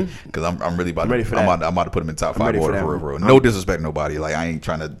for me because I'm really about ready to for I'm that. about to put him in top ready 5 for order that for one. real. No disrespect to nobody. Like I ain't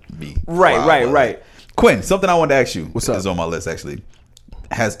trying to be Right, wild, right, but, right. Quinn, something I wanted to ask you. What's up? Is on my list actually.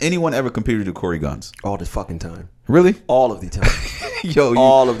 Has anyone ever competed to Corey Guns? All the fucking time. Really? All of the time. Yo,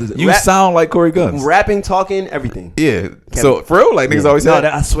 All of the- you Rap- sound like Corey Guns. Rapping, talking, everything. Yeah. So for real, like niggas always No, said.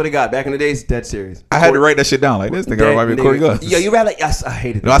 I swear to God, back in the days, dead serious. I had to write that shit down. Like this nigga remind me of Corey Guns. Yeah, you rap like I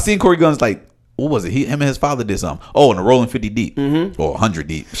hated it. No, I seen Corey Guns like what was it? Him and his father did something. Oh, and a rolling 50 deep or 100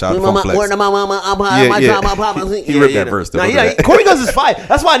 deep. Shout out to Funk Flex. He ripped that verse. Nah, though. yeah, Corey Guns is fire.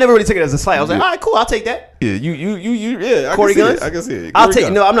 That's why I never really took it as a slight. I was like, all right, cool, I'll take that. Yeah, yeah. Corey I can see Guns. it. I can see it. I'll Corey take.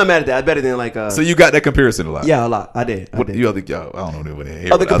 Guns. No, I'm not mad at that. Better than like. So you got that comparison a lot. Yeah, a lot. I did. What you other? I don't know what it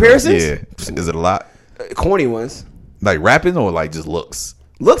is. Other comparisons? Yeah. Is it a lot? Corny ones. Like rapping or like just looks?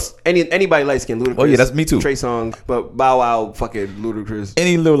 Looks anybody light skin Ludacris. Oh, yeah, that's me too. Trey Songz, but Bow Wow fucking Ludacris.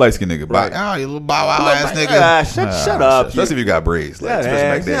 Any little light skinned nigga, Right. right? Oh, you little bow wow ass nigga. Shut up. Especially if you got braids. Like,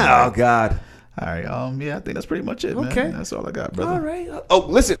 especially back then. Oh like, God. all right. Yeah, I think that's pretty much it. Man. Okay. That's all I got, brother. All right. Oh,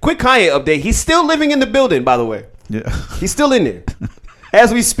 listen. Quick Kanye update. He's still living in the building, by the way. Yeah. He's still in there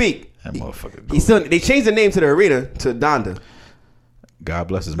as we speak. That motherfucker. He's still. They changed the name to the arena to Donda. God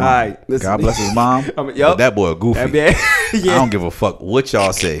bless his mom. All right, listen. God bless his mom. Yup. But that boy a goofy. Yeah. I don't give a fuck what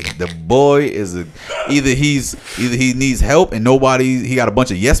y'all say. The boy is either he needs help and he got a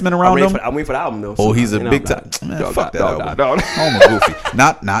bunch of yes men around him. I'm waiting for the album though. Or he's a You know, big I'm time. not- Man, Dog, fuck that dog, album. dog. I'm a goofy.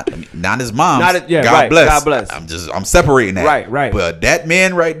 Not his mom. Yeah, God right. bless. God bless. I'm separating that. Right. But that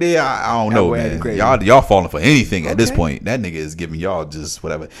man right there, I don't That know, boy had man. it crazy. Y'all falling for anything at this Okay. point. That nigga is giving y'all just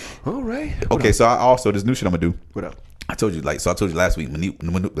whatever. All right. Okay, so I also this new shit I'm gonna do. What up? I told you last week,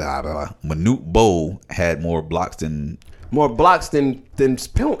 Manute Bowl had more blocks than. More blocks than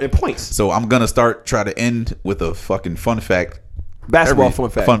points. So I'm gonna try to end with a fucking fun fact. Basketball fun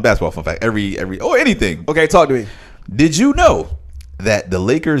fact. Fun basketball fun fact. Every or anything. Okay, talk to me. Did you know that the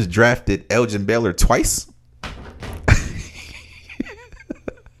Lakers drafted Elgin Baylor twice?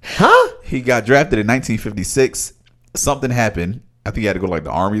 Huh? He got drafted in 1956. Something happened. I think he had to go to like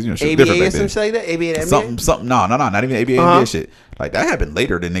the armies. You know, shit ABA different or back some then. shit like that? ABA and NBA? Something. No, not even ABA Uh-huh. NBA shit. Like that happened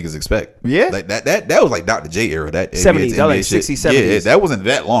later than niggas expect. Yeah? like that was like Dr. J era. That 70s, NBA that like shit. 60s, 70s. Yeah, that wasn't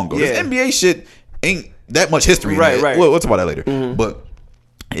that long ago. This Yeah. NBA shit ain't that much history. in Right, it. right. We'll talk about that later. But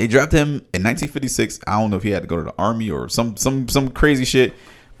they drafted him in 1956. I don't know if he had to go to the army or some crazy shit.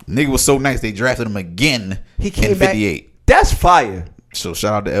 Nigga was so nice they drafted him again He came in back. 58. That's fire. So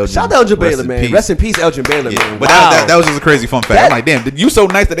shout out to Elgin. Shout out to Elgin Rest Baylor, in man. peace. Rest in peace, Elgin Baylor, Yeah, man. but Wow. that was just a crazy fun fact. That- I'm like, damn, you so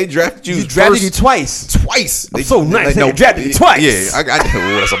nice that they drafted you. You drafted first- you twice. Twice. I'm so nice. They drafted you twice. Yeah, I got.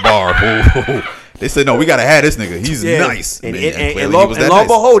 Oh, that's a bar. Oh. They said no. We gotta have this nigga. He's nice. And, Man, and, clearly and, he lo was and that lo and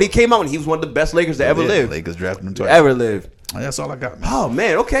nice. behold, he came out and he was one of the best Lakers to ever Yeah, live. Lakers drafted him twice. Ever live. That's all I got, man. Oh,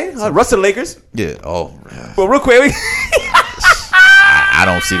 man. Okay. Russ and Lakers. Yeah. Oh, Well, real quick. I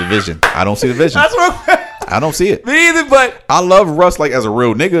don't see the vision. That's real quick. I don't see it. Me either, but I love Russ like as a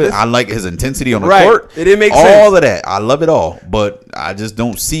real nigga. I like his intensity on the Right. court. It didn't make all sense. of that. I love it all, but I just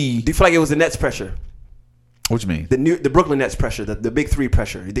don't see. do you feel like it was the Nets pressure? What you mean? The Brooklyn Nets pressure, the big three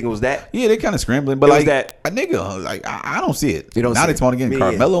pressure. You think it was that? Yeah, they kind of scrambling, but It was like that- a nigga, like I don't see it. You don't now see they it. talking again. Me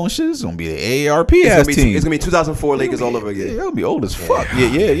Carmelo and shit. It's gonna be the AARP It's ass gonna, team. it's gonna be 2004 Lakers all over Yeah, again. it'll be old as fuck. Yeah.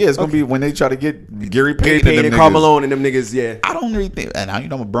 It's gonna be when they try to get Gary Payton Payne and and them Karl niggas. Malone and them niggas. Yeah, I don't really think, and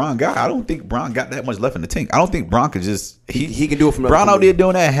I'm a Bron guy. I don't think Bron got that much left in the tank. I don't think Bron could just he can do it from Bron out there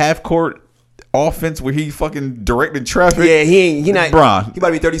doing that half court offense where he fucking directing traffic. Yeah, he not Bron. He about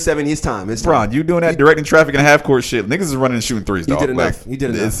to be 37 his time. It's Bron, you doing that directing traffic and half court shit. Niggas is running and shooting threes, You dog. did enough. You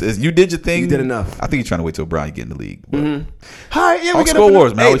did enough. You did your thing. You did enough. I think you're trying to wait till Bron get in the league. But. All right, yeah, we Off get score up in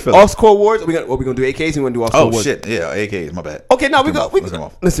wars, the- man. How we feeling? Off score wars. What we gonna do? AKs. We gonna do off score Oh wars. shit, yeah, AKs, my bad. Okay, now we go. Let's come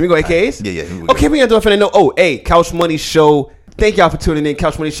off. Listen, we go AKs. Yeah, here we go. Okay, we gonna do it for the note. Oh, hey, Couch Money Show. Thank y'all for tuning in.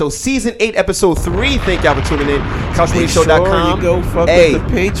 Couch Money Show Season 8, Episode 3. Thank y'all for tuning in. CouchMoneyShow.com. Make sure you go fuck hey, with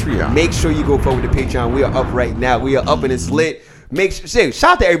the Patreon. Make sure you go forward to Patreon. We are up right now. We are up and it's lit. Make sure,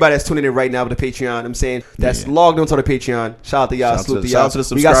 shout out to everybody that's tuning in right now with the Patreon. I'm saying that's logged onto the Patreon. Shout out to y'all. Shout Salute to- to y'all. shout out to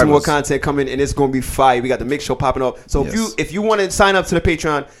the We got some more subscribers. content coming and it's gonna be fire. We got the mix show popping up. So Yes. if you want to sign up to the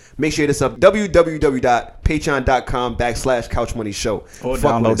Patreon, make sure you hit us up www.patreon.com/Couch Money Show. Or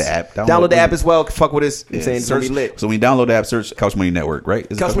Fuck download with the us. app. Download the app as well. Fuck with us. I'm Yeah, saying it's gonna search, be lit. so when you download the app, search Couch Money Network, right?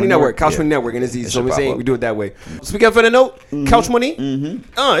 Is it Couch Money Network, Couch Money Yeah. Network, and it's easy. It So should we're pop saying up. we do it that way. Speaking for the note, Couch Money.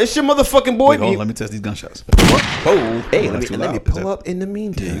 It's your motherfucking boy. Wait, hold on, let me test these gunshots. Oh, hey, Oh, let that's too me loud. pull up in the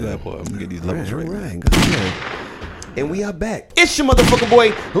meantime. Yeah, you gotta pull up. I'm gonna get these levels right. Right, good. And we are back. It's your motherfucking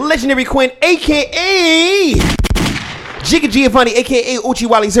boy, Legendary Quinn, aka Jigga Giovanni, aka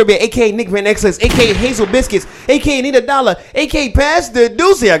Uchiwali Zerbia, aka Nick Van Excellence, aka Hazel Biscuits, aka Nita Dollar, aka Pastor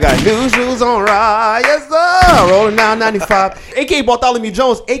Deucey. I got new shoes on right, yes sir. Rolling down 95, aka Bartholomew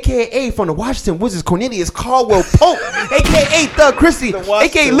Jones, aka from the Washington Wizards, Cornelius Caldwell Pope, aka Thug Christie,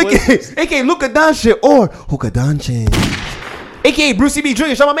 aka Luka Doncic or Hookah Doncic. A.K.A. Brucey B.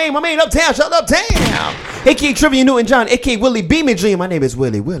 Jr. Shout my main uptown. Shout uptown. A.K.A. Trivia Newton John. A.K.A. Willie Beeman Jr. My name is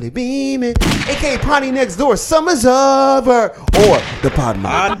Willie Beeman. A.K.A. Potty Next Door. Summer's over. Or the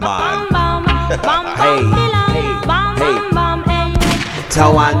Podman.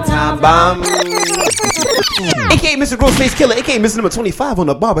 Tawan Time Bomb. A.K.A. Mr. Grossface Killer. A.K.A. Mr. Number 25 on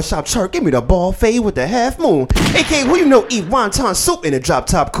the barbershop chart. Give me the ball fade with the half moon. A.K.A. who you know eat wonton soup in a drop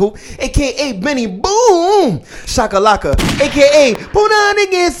top coupe. A.K.A. Benny Boom. Shakalaka. A.K.A.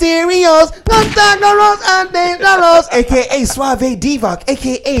 Punani get serious. Cantaros and dangerous. A.K.A. Suave Divock.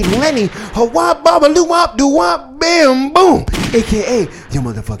 A.K.A. Lenny. Hawab Baba Luwap Duwap Bam Boom. A.K.A. your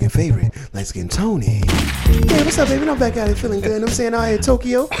motherfucking favorite. Light skin Tony. Yeah, what's up, baby? I'm back out here feeling good. I'm saying out here in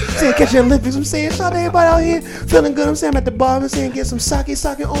Tokyo. I'm saying catch your Olympics. I'm saying shout out to everybody out here feeling good. I'm saying I'm at the bar. I'm saying get some sake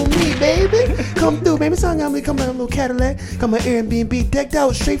on me, baby. Come through, baby. So I'm gonna come in a little Cadillac. Got my Airbnb decked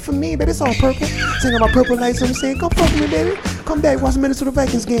out straight for me, baby. It's all purple. Saying got my purple lights. I'm saying come fuck with me, baby. Come back, watch some Minnesota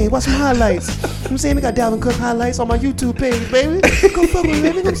Vikings game. Watch some highlights. I'm saying we got Dalvin Cook highlights on my YouTube page, baby. Come fuck with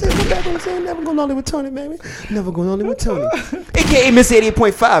me, baby. I'm saying come back. I'm saying never go lonely with Tony, baby. Never go lonely with Tony. AKA Miss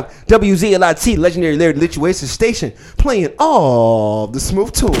 88.5 WZLIT Legendary Laird Lituation Station, playing all the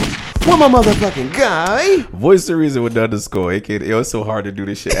smooth tunes. With my motherfucking guy. Voice the reason with the underscore. AKA, yo, it's so hard to do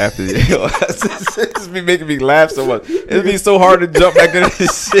this shit after. Yo, it's just be making me laugh so much. It'd be so hard to jump back into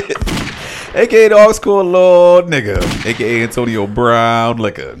this shit. AKA the aux core Lord nigga. AKA Antonio Brown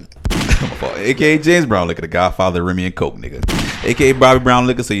Liquor. AKA James Brown Liquor, the godfather of Remy and Coke nigga. AKA Bobby Brown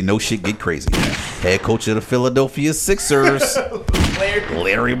Liquor, so you know shit get crazy. Head coach of the Philadelphia Sixers.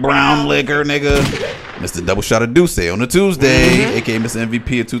 Larry Brown Liquor nigga. Mr. Double Shot of Deuce on a Tuesday. AKA Mr.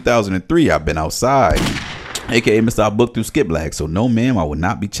 MVP of 2003. I've been outside. AKA Mr. I booked through Skip Lag. So no ma'am, I would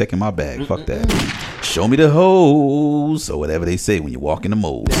not be checking my bag. Fuck that. Show me the hose, or whatever they say when you walk in the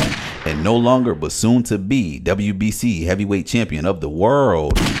moles. And no longer, but soon to be WBC heavyweight champion of the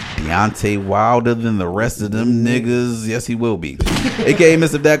world. Deontay Wilder than the rest of them niggas. Yes, he will be. AKA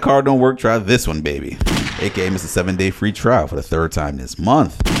Mr. If that card don't work, try this one, baby. AKA Mr. 7-day free trial for the third time this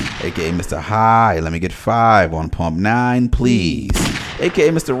month. AKA Mr. Hi, let me get 5 on pump 9, please. AKA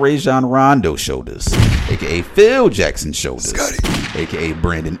Mr. Rajon Rondo shoulders. AKA Phil Jackson shoulders. AKA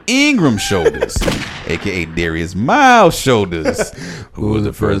Brandon Ingram shoulders. AKA Darius Miles shoulders. Who was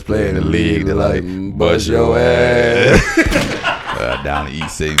the first player in the league to like bust your ass? Down in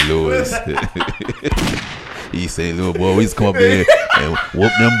East St. Louis. East St. Louis boy, we used to come up there and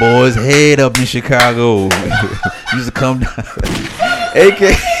whoop them boys' head up in Chicago. Used to come down.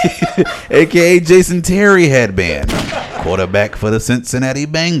 AKA Jason Terry headband. Quarterback for the Cincinnati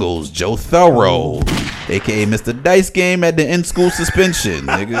Bengals, Joe Thorough. AKA Mr. Dice Game at the in-school suspension.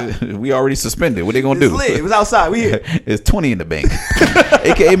 Nigga, we already suspended. What they gonna do? Lit. It was outside. We here. It's 20 in the bank.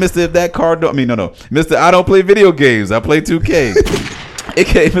 AKA Mr. If that card don't, Mr. I don't play video games. I play 2K.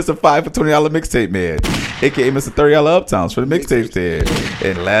 AKA Mr. 5 for $20 mixtape man. AKA Mr. $30 Uptowns for the mixtape stand.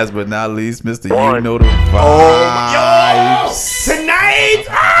 And last but not least, Mr. You Know the Vibes. Tonight!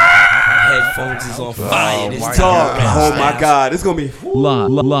 Headphones is on fire. This Dog. time. Oh my God. It's going to be. Live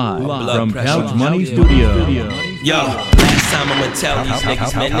from pressure. Couch Money Studio. Yo, last time I'ma tell these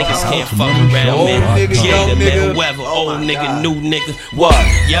niggas, man, niggas can't fuck around, Old man. nigga, Yeah, young the man, nigga. whoever, old nigga, new nigga, what?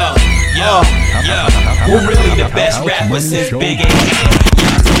 Yo, who really the best rapper since Big ain't here?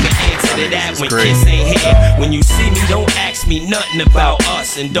 Y'all know the answer to that when Kiss ain't here. When you see me, don't ask me nothing about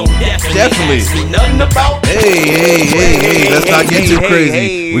us, and don't definitely ask me nothing about. Hey, let's not get too crazy.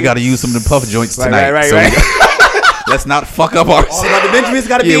 hey. We got to use some of the puff joints tonight. Right. Let's not fuck up our All about the Benjamins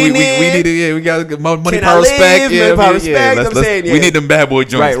got to be we in there. need to, we got to get money, Can power, I respect. live? Yeah, Money, power, yeah, respect, let's, I'm saying, we yeah. need them bad boy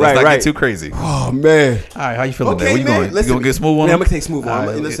joints. Let's not Right. get too crazy. Oh, man. All right, how you feeling Okay, there? Where you man. going? You Listen, gonna get smooth on? man, them? I'm gonna take smooth on them.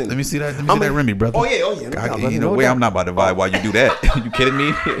 All right, Listen. let me see that. Let me I'm see that gonna- Remy, brother. Oh, yeah. No God, doubt, you know, no way doubt. I'm not about to vibe while you do that. You kidding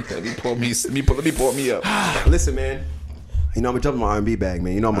me? Let me pour me up. Listen, man. You know, I'm going to jump in my R&B bag,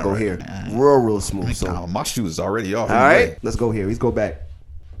 man. You know I'm going to go here. Real smooth. So, Nah, my shoes is already off. all right. Let's go here. Let's go back.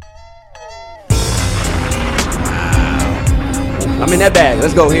 I'm in that bag.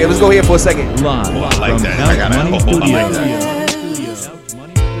 Let's go here. Let's go here for a second. Live I like from that. I Couch got that. Money I Studio. like that.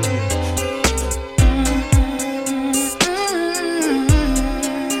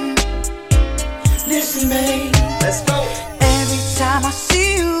 Listen, babe. Let's go. Every time I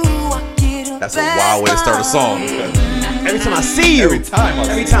see you, I get a That's a wild way to start a song. Every time I see you. Every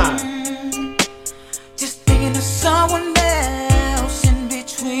time. Just thinking of someone else in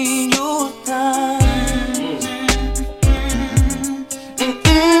between your thighs.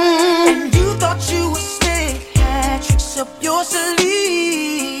 And you thought you were slick, had tricks up your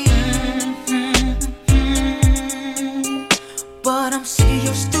sleeve. But I'm sick of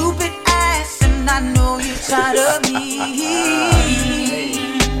your stupid ass, and I know you're tired of me.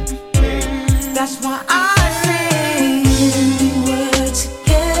 That's why I say we were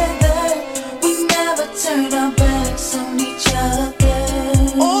together. We never turned our backs on each other.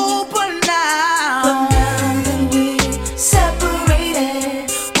 Oh, but now that we're separated,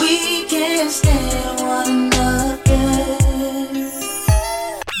 we can't stand one another.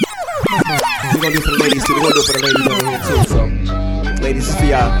 We're going to do it for the ladies, too. We're going to do it for the ladies over here, too. So, ladies, it's for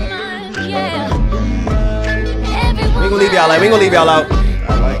y'all. We ain't going to leave y'all out. We ain't going to leave y'all out. I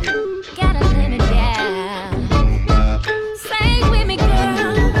like it. Gotta let it down. Say with me,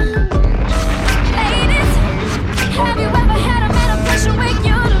 girl. Ladies, have you ever had a man official with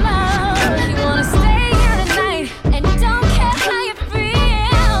your love? You wanna stay here tonight and don't care how you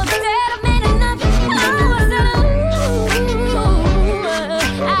feel. Said a man enough. Oh, I said,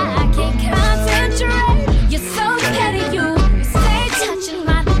 ooh, I can't concentrate. You're so petty, you stay touching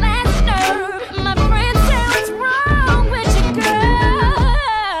my last nerve. My friend said what's wrong with you,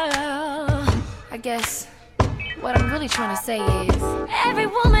 girl? I guess what I'm really trying to say is every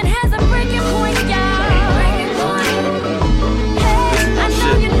woman has a breaking point, y'all. Breaking point. Hey, I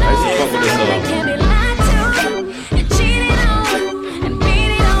know you know somebody can be lied to and cheated on and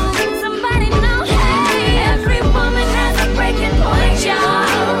beaten on. Somebody know, hey, every woman has a breaking point, y'all.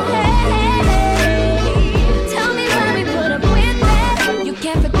 Hey, tell me why we put up with that. You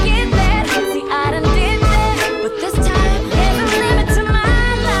can't forget that. See, I done did that, but this time there's a limit to my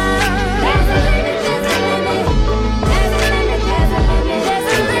love. There's a limit, there's a limit. There's a limit, there's a limit. There's a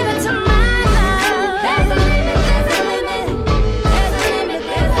limit to my love. There's a limit, there's a limit. There's a limit,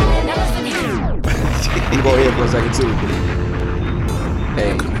 there's a limit. Now listen here. We go here for a second, too.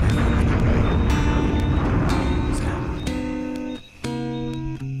 Hey.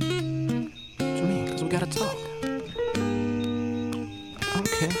 What you mean? Because we gotta talk.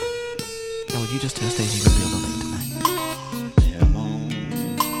 Okay. Now, would you just tell Stacey you're gonna be a little late tonight?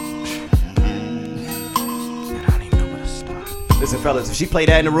 And I don't even know where to start. Listen, fellas, if she play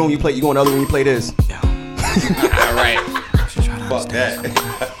that in the room, you go in the other room, you play this. Yeah. All right. She's trying to Fuck understand.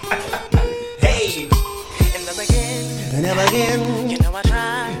 Hey! And then again, And never again, you know I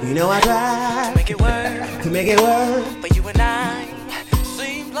tried you know I tried make it work, to make it work. but you and I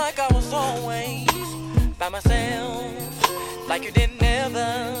seemed like I was always by myself, like you didn't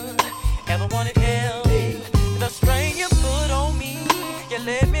ever wanted help. The strain you put on me, you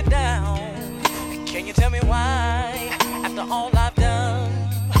let me down. Can you tell me why? After all I've done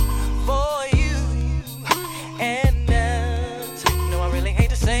for you, and you know I really hate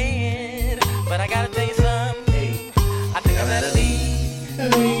to say it, but I gotta tell you something. I think I better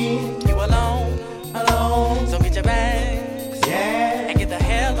leave you alone. So get your bags and get the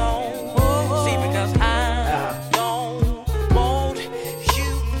hell on. See, because I don't want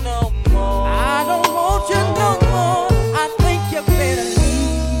you no more. I don't want you no more. I think you better leave.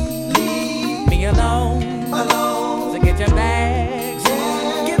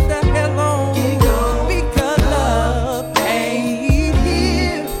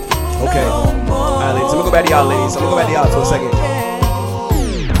 back to y'all, ladies. I'm gonna go back to y'all for a second.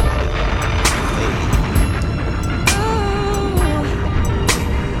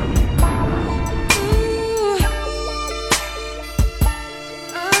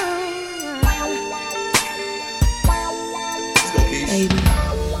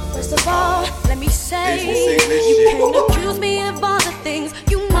 First of all, let me say, you can't accuse me of all the things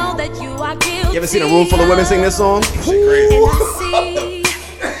you know that you are guilty. You ever seen a room full of women sing this song? And I see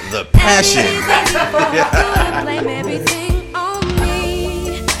The passion. blame everything on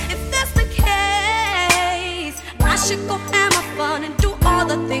me. If that's the case, I should go have my fun and do all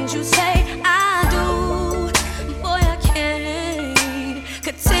the things you say I do. Boy, I can't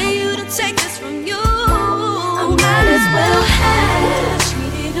continue to take this from you. I might as well have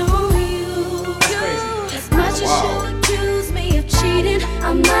cheated on you. As much as you accuse me of cheating,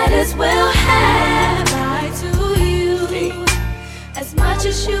 I might as well have lied to you. As much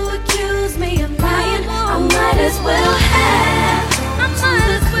as you accuse me of lying, I might as well have. I might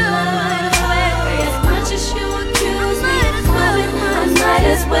as well. As much as you accuse me of loving, I might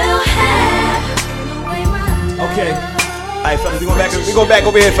as well have. Okay. All right, fellas, we go back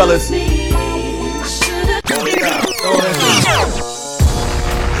over here, fellas. There we go. Hold it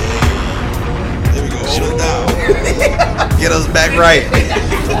down. Get us back right.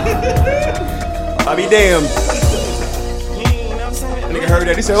 I'll be damned. Nigga heard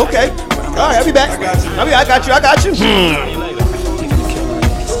that. He said, okay. All right, I'll be back. I got you.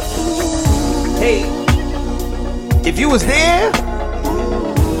 Hey, if you was there.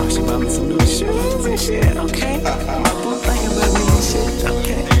 She bought me some new shoes and shit. Okay. My boo thinking about me and shit.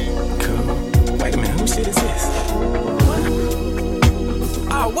 Okay. Cool. Wait a minute. Who shit is this? What?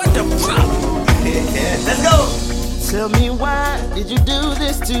 Oh, what the fuck? Let's go. Tell me why did you do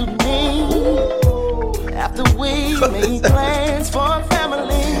this to me? After we made plans for a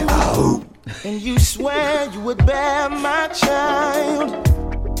family, and you swear you would bear my child,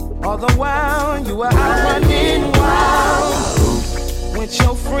 all the while you were out running wild with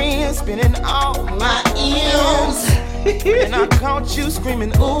your friends spinning all my ears, and I caught you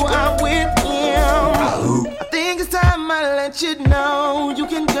screaming, "Ooh, I'm with him." I think it's time I let you know you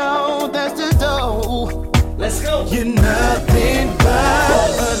can go. That's the door. Let's go. You're nothing but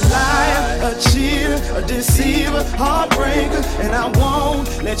a liar, a cheater, a deceiver, heartbreaker, and I won't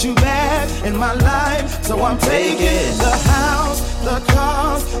let you back in my life. So I'm taking the house, the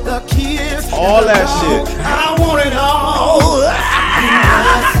cars, the kids, all that dog. shit. I want it all. You're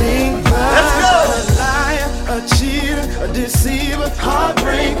nothing but a liar, a cheater, a deceiver,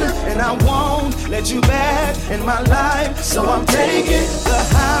 heartbreaker, and I won't let you back in my life. So I'm taking the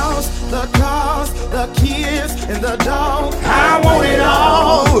house, the cars, the kids, and the dog. I want it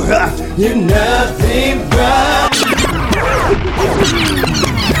all. You're nothing but.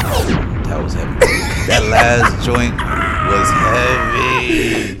 That was heavy. That last joint was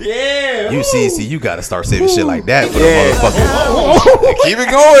heavy. Yeah. You see, you gotta start saving shit like that for the motherfucker. Keep it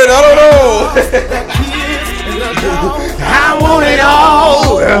going. I don't know. I want it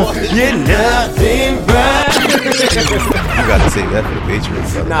all. You're nothing but. You gotta save that for the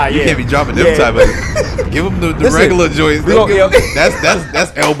Patriots. Brother. Nah, You yeah. can't be dropping them type of. Give them the Listen, regular joints. we gonna-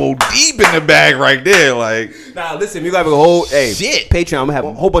 That's elbow deep in the bag right there. Like, Nah, listen, you got a whole Shit. Patreon. I'm gonna have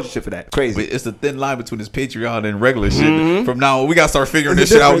a whole bunch of shit for that. Crazy. but it's a thin line between this Patreon and regular shit. From now on, we gotta start figuring There's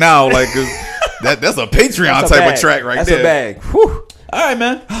this a shit out difference. now. Like, 'cause that's a Patreon That's a type bag. of track right That's there. a bag. Whew. All right,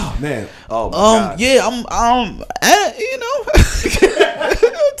 man. Oh man. Oh my God. Yeah, you know,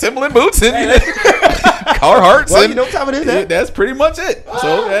 Timberland boots and Carhartts. Well, and you know what time it is, yeah, eh? that's pretty much it.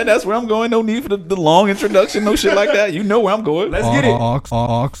 So that's where I'm going. No need for the long introduction, no shit like that. You know where I'm going. Let's get it.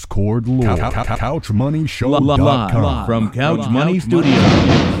 Oxcord Lord. CouchMoneyShow.com. Live from Couch Money Studios.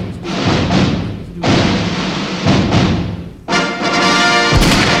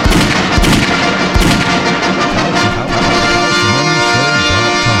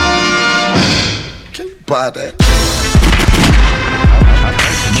 Buy that.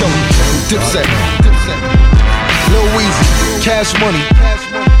 Yo, Dipset. Lil Weezy, Cash Money.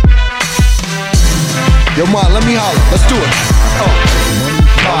 Yo, Ma, let me holler. Let's do it.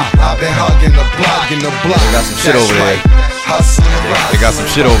 I've been hugging the block. They got some shit over there. Hustling, They got some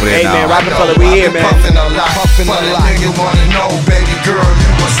shit over there Hey man, now. Rockefeller, we here, man. Puffing a lot. But a nigga wanna know, baby girl, you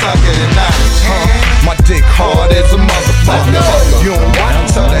was sucker tonight. My dick hard as a motherfucker. You don't want to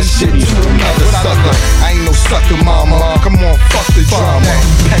tell that shit to another sucker. I ain't no sucker, mama. Come on, fuck the drama.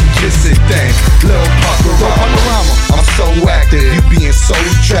 Pet kiss it, thing. Lil Puckarama. I'm so active, you being so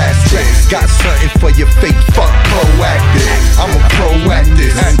drastic. Got something for your fake fuck proactive. I'm a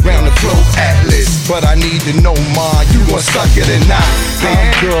proactive, round the flow atlas. But but I need to know mine. You gon' suck it or not?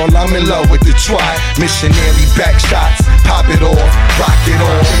 Damn girl, I'm in love with the try. Missionary back shots, pop it off, rock it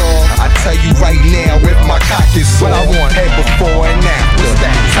off. I tell you right now, if my cock is sore, what I want, head before and after.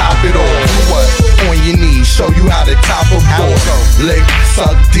 That top it off. What? On your knees, show you how to top a board. Lick,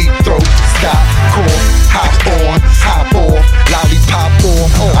 suck, deep throat, stop, cough, hop on, hop off, lollipop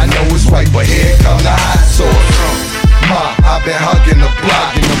off. I know it's right, but here come the hot sauce. Ma, I've been hugging the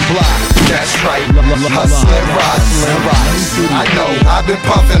block, That's right, hustling, rising. I know I've been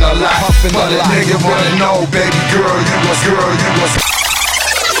puffing a lot, but a nigga wanna know, baby girl, you was.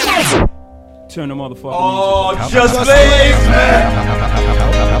 Turn the motherfucker. Oh, just blaze, man.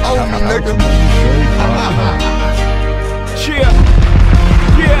 Oh, nigga. Cheer.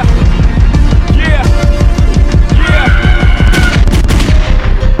 Yeah.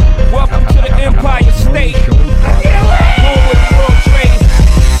 Welcome to the Empire State. Home with the World Trade.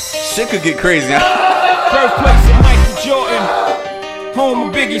 Shit could get crazy. Birthplace of Michael Jordan. Home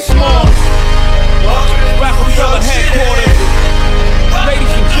of Biggie Smalls. Rockefeller headquarters.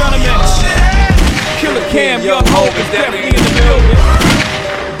 Ladies and gentlemen, Killer Cam, Young Hope is definitely in the building.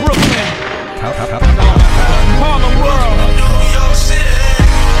 Brooklyn, Harlem World.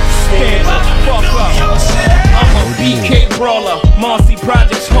 Stand the fuck up. I'm a BK brawler, Marcy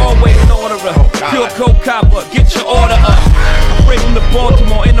Projects, hallway orderer. Pure coke copper, get your order up. I break from the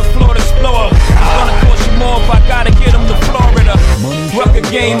Baltimore in the Florida Explorer. It's gonna cost you more if I gotta get them to Florida. Rucker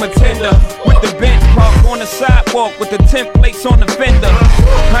game attender with the bench park on the sidewalk with the 10 plates on the fender.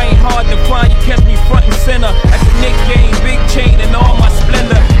 I ain't hard to find, you catch me front and center at the Knick game, big chain and all my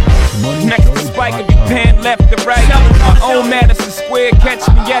splendor. Next to Spike, if you pan left to right. My own Madison Square, catch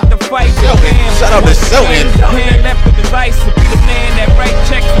me at the fight. Shout out to Selton. Pan left with his ice to be the man that write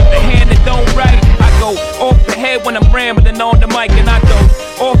checks with the hand that don't write. I go off the head when I'm rambling on the mic, and I go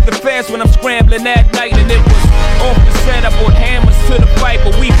off the fast when I'm scrambling at night. And it was off the set, I brought hammers to the fight,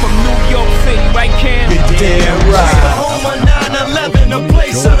 but we from New York City, right, Cam? Damn right. Home of 9/11, the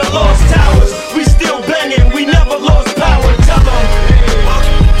place of the lost towers. We still banging, we never lost power. Tell them.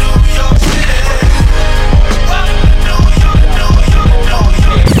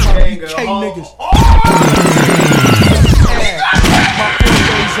 K niggas.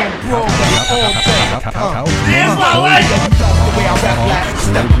 Damn my life. The way I rap black,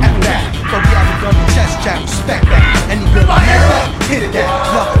 step at that. So we have a gun to chest chat, respect that. Any good I have, hit it that.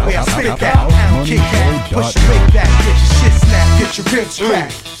 Love the way I spit that. Pound kick that, push your weight back, get your shit snapped, get your ribs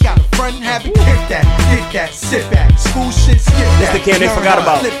cracked. Got a front and have it, kick that, get that, sit back. School shit, skip that. This the can they forgot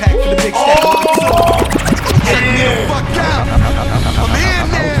about. Flip back for the big stack. Take me the fuck out. I'm here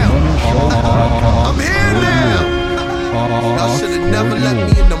now. I'm here now. Y'all should've never let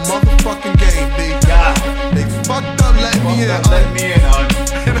me in the motherfucking game, B. They fucked up letting me in.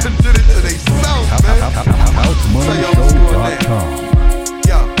 And I did it to they self, man. So y'all what's going down.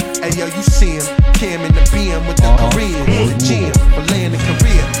 Yo, hey yo, you see him, Cam in the BM with the Korean, the GM, for laying the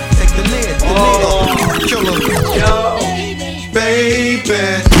career. Take the lid, killer. Yo,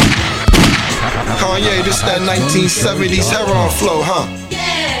 baby. Kanye, this that 1970s heroin flow, huh?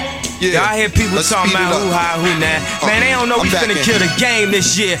 Yeah, I hear people talking about who high, who nah. Man, they don't know we finna kill the game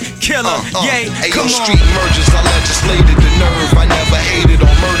this year. Killer, yay, come on. Street mergers, I legislated the nerve. I never hated on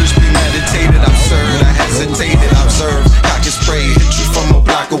murders, premeditated, absurd. I hesitated, observed. Cock and spray, hit you from a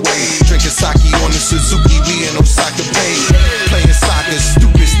block away. Drinking sake on the Suzuki, we in Osaka Bay. Playing soccer,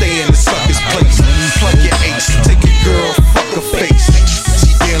 stupid, stay in the sucker's place. Plug your ace, take your girl, fuck her face.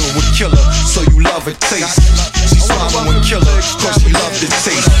 She dealing with killer, so you love her taste. She swallowing killer, cause she love the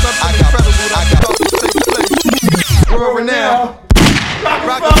taste. I got Roaring now.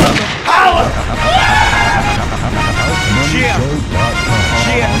 Rockefeller, holla. Yeah,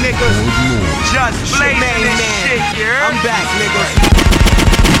 niggas, just blazing this shit, yeah. I'm back, niggas.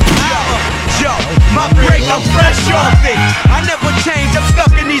 Yo, my break, I'm fresh off it. I never change, I'm stuck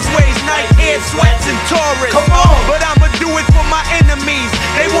in these ways. Night air, sweats, and Taurus. Come on, but I'ma do it for my enemies.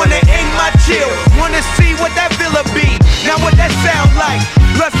 They wanna end my chill, wanna see what that villa be. Now what that sound like?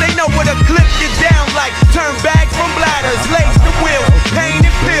 Plus they know what a clip get down like. Turn bags from bladders, lace the wheel, pain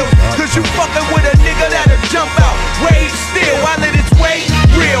and pills. Cause you fucking with a nigga that'll jump out. Rage still, while it is way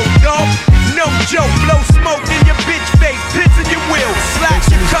real, dog. No joke, blow smoke in your bitch face, pits in your wheel, slash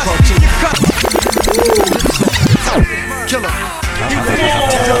your cuss, your cuss. Killer.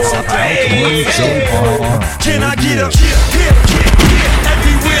 Can I get up?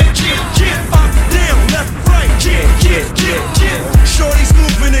 Everywhere, up, down, left, right, Shorty's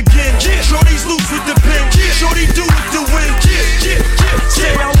moving again, Shorty's loose with the pen, Shorty do it to win,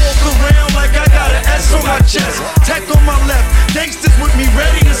 Say I walk around like I got an S on my chest, tech on my left, gangsters with me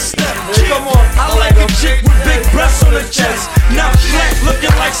ready to step. Come on, I like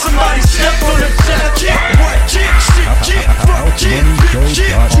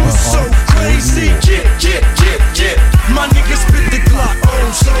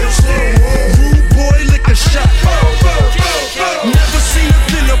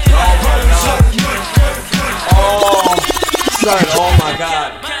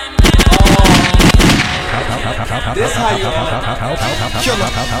This how you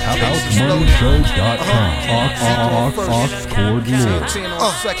CouchMoneyShow.com. Ox Chord Lord.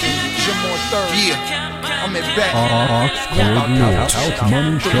 Yeah, I'm in back. Ox Chord Lord.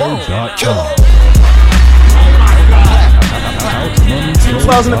 CouchMoneyShow.com.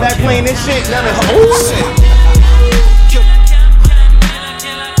 Clouds in the back playing this shit.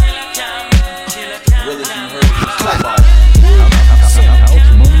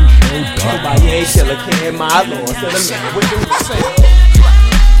 Kumbaya, killer, king, my lord.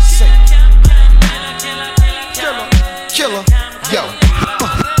 Killer, yo.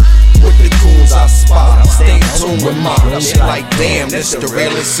 With the coons I spot, stay in tune with mine. She like, damn, this the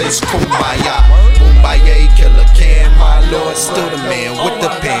realest since Kumbaya. Kumbaya, killer, can my lord. Still the man with the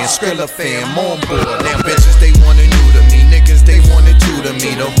pen, Skrilla fam on board. Now bitches, they wanna new to me. Niggas, they wanna do to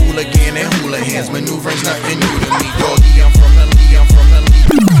me. The hooligan and hula hands, maneuvering's nothing new to me. Doggy, I'm from the Lee, I'm from the Lee.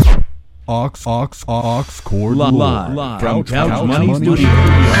 Ox Chord Lord. Live from Couch Money Studio.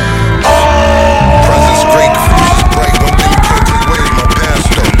 Presence great, future's bright. When them kids, where's my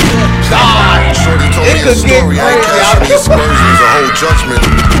pastor? Shorty told me a story. I ain't catching these aspersions, a whole judgment.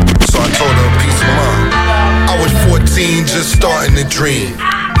 So I told her a piece of mind. I was 14, just starting to dream.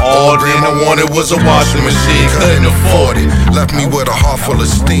 All damn I wanted was a washing machine. Couldn't afford it. Left me with a heart full of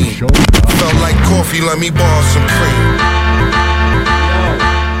steam. Felt like coffee, let me borrow some cream.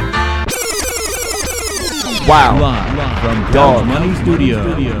 Wow. Live from Couch Money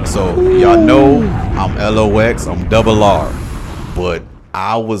Studio. So y'all know I'm LOX, I'm double R, but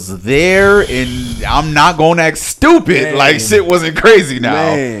I was there and I'm not gonna act stupid. Man. Like shit wasn't crazy now.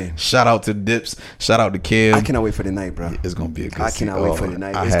 Man. Shout out to Dips, shout out to Kim. I cannot wait for the night, bro. It's gonna be a good. I cannot wait for the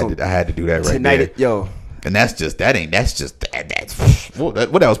night. I had to do that right tonight, there. yo. And that's just what that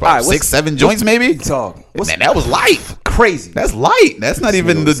was probably Right, 6-7 joints maybe. Talk. Man, that was light. Crazy. That's light. That's not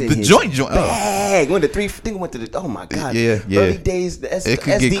even the joint. Bag. Went to three. I think went to the. Oh my god. Yeah. Early days. The It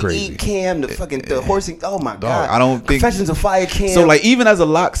could get crazy. SDE cam. The fucking the horsing. Oh my god. I don't think Confessions of Fire cam. So like even as a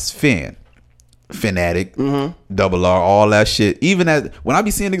Lox fan, fanatic, double R, all that shit. Even as when I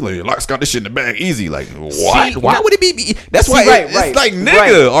be seeing niggas like Lox got this shit in the bag easy. Like what? Why would it be? That's why it's like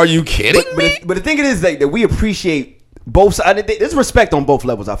nigga. Are you kidding me? But the thing is that we appreciate both sides. There's respect on both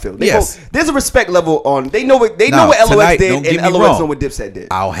levels. I feel. There's a respect level on. They know what LOX did and LOX know what Dipset did.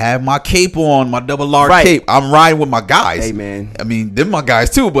 I'll have my cape on, my double R cape. I'm riding with my guys. Hey man. I mean, them my guys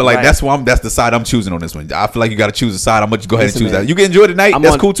too. But like that's the side I'm choosing on this one. I feel like you got to choose a side. I'm gonna go ahead and choose that. You can enjoy the night.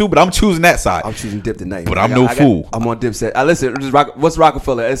 That's cool too. But I'm choosing that side. I'm choosing Dip tonight. But I'm no fool. I'm on Dipset. Listen. What's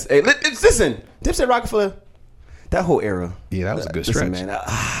Rockefeller? Listen. Dipset Rockefeller. That whole era. Yeah, that was a good stretch. Man,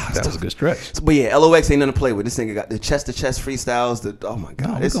 that was a good stretch. But yeah, LOX ain't nothing to play with. This nigga got the chest to chest freestyles. Oh my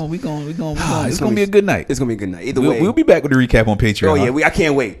god, it's gonna be a good night. It's gonna be a good night. Either way, we'll be back with the recap on Patreon. Oh yeah, I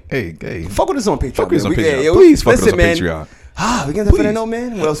can't wait. Hey, fuck with us on Patreon. Fuck with us on Patreon. Please fuck with us on Patreon. We getting to know,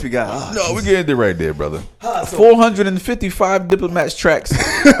 man. What else we got? No, we getting it right there, brother. 455 Diplomats tracks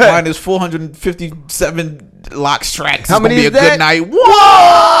minus 457 Lox tracks. How many is that? It's gonna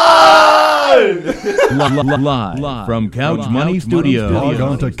be a good night. Live from Couch Money Studio. Log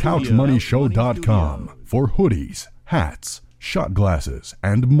on to CouchMoneyShow.com for hoodies, hats, shot glasses,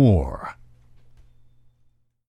 and more.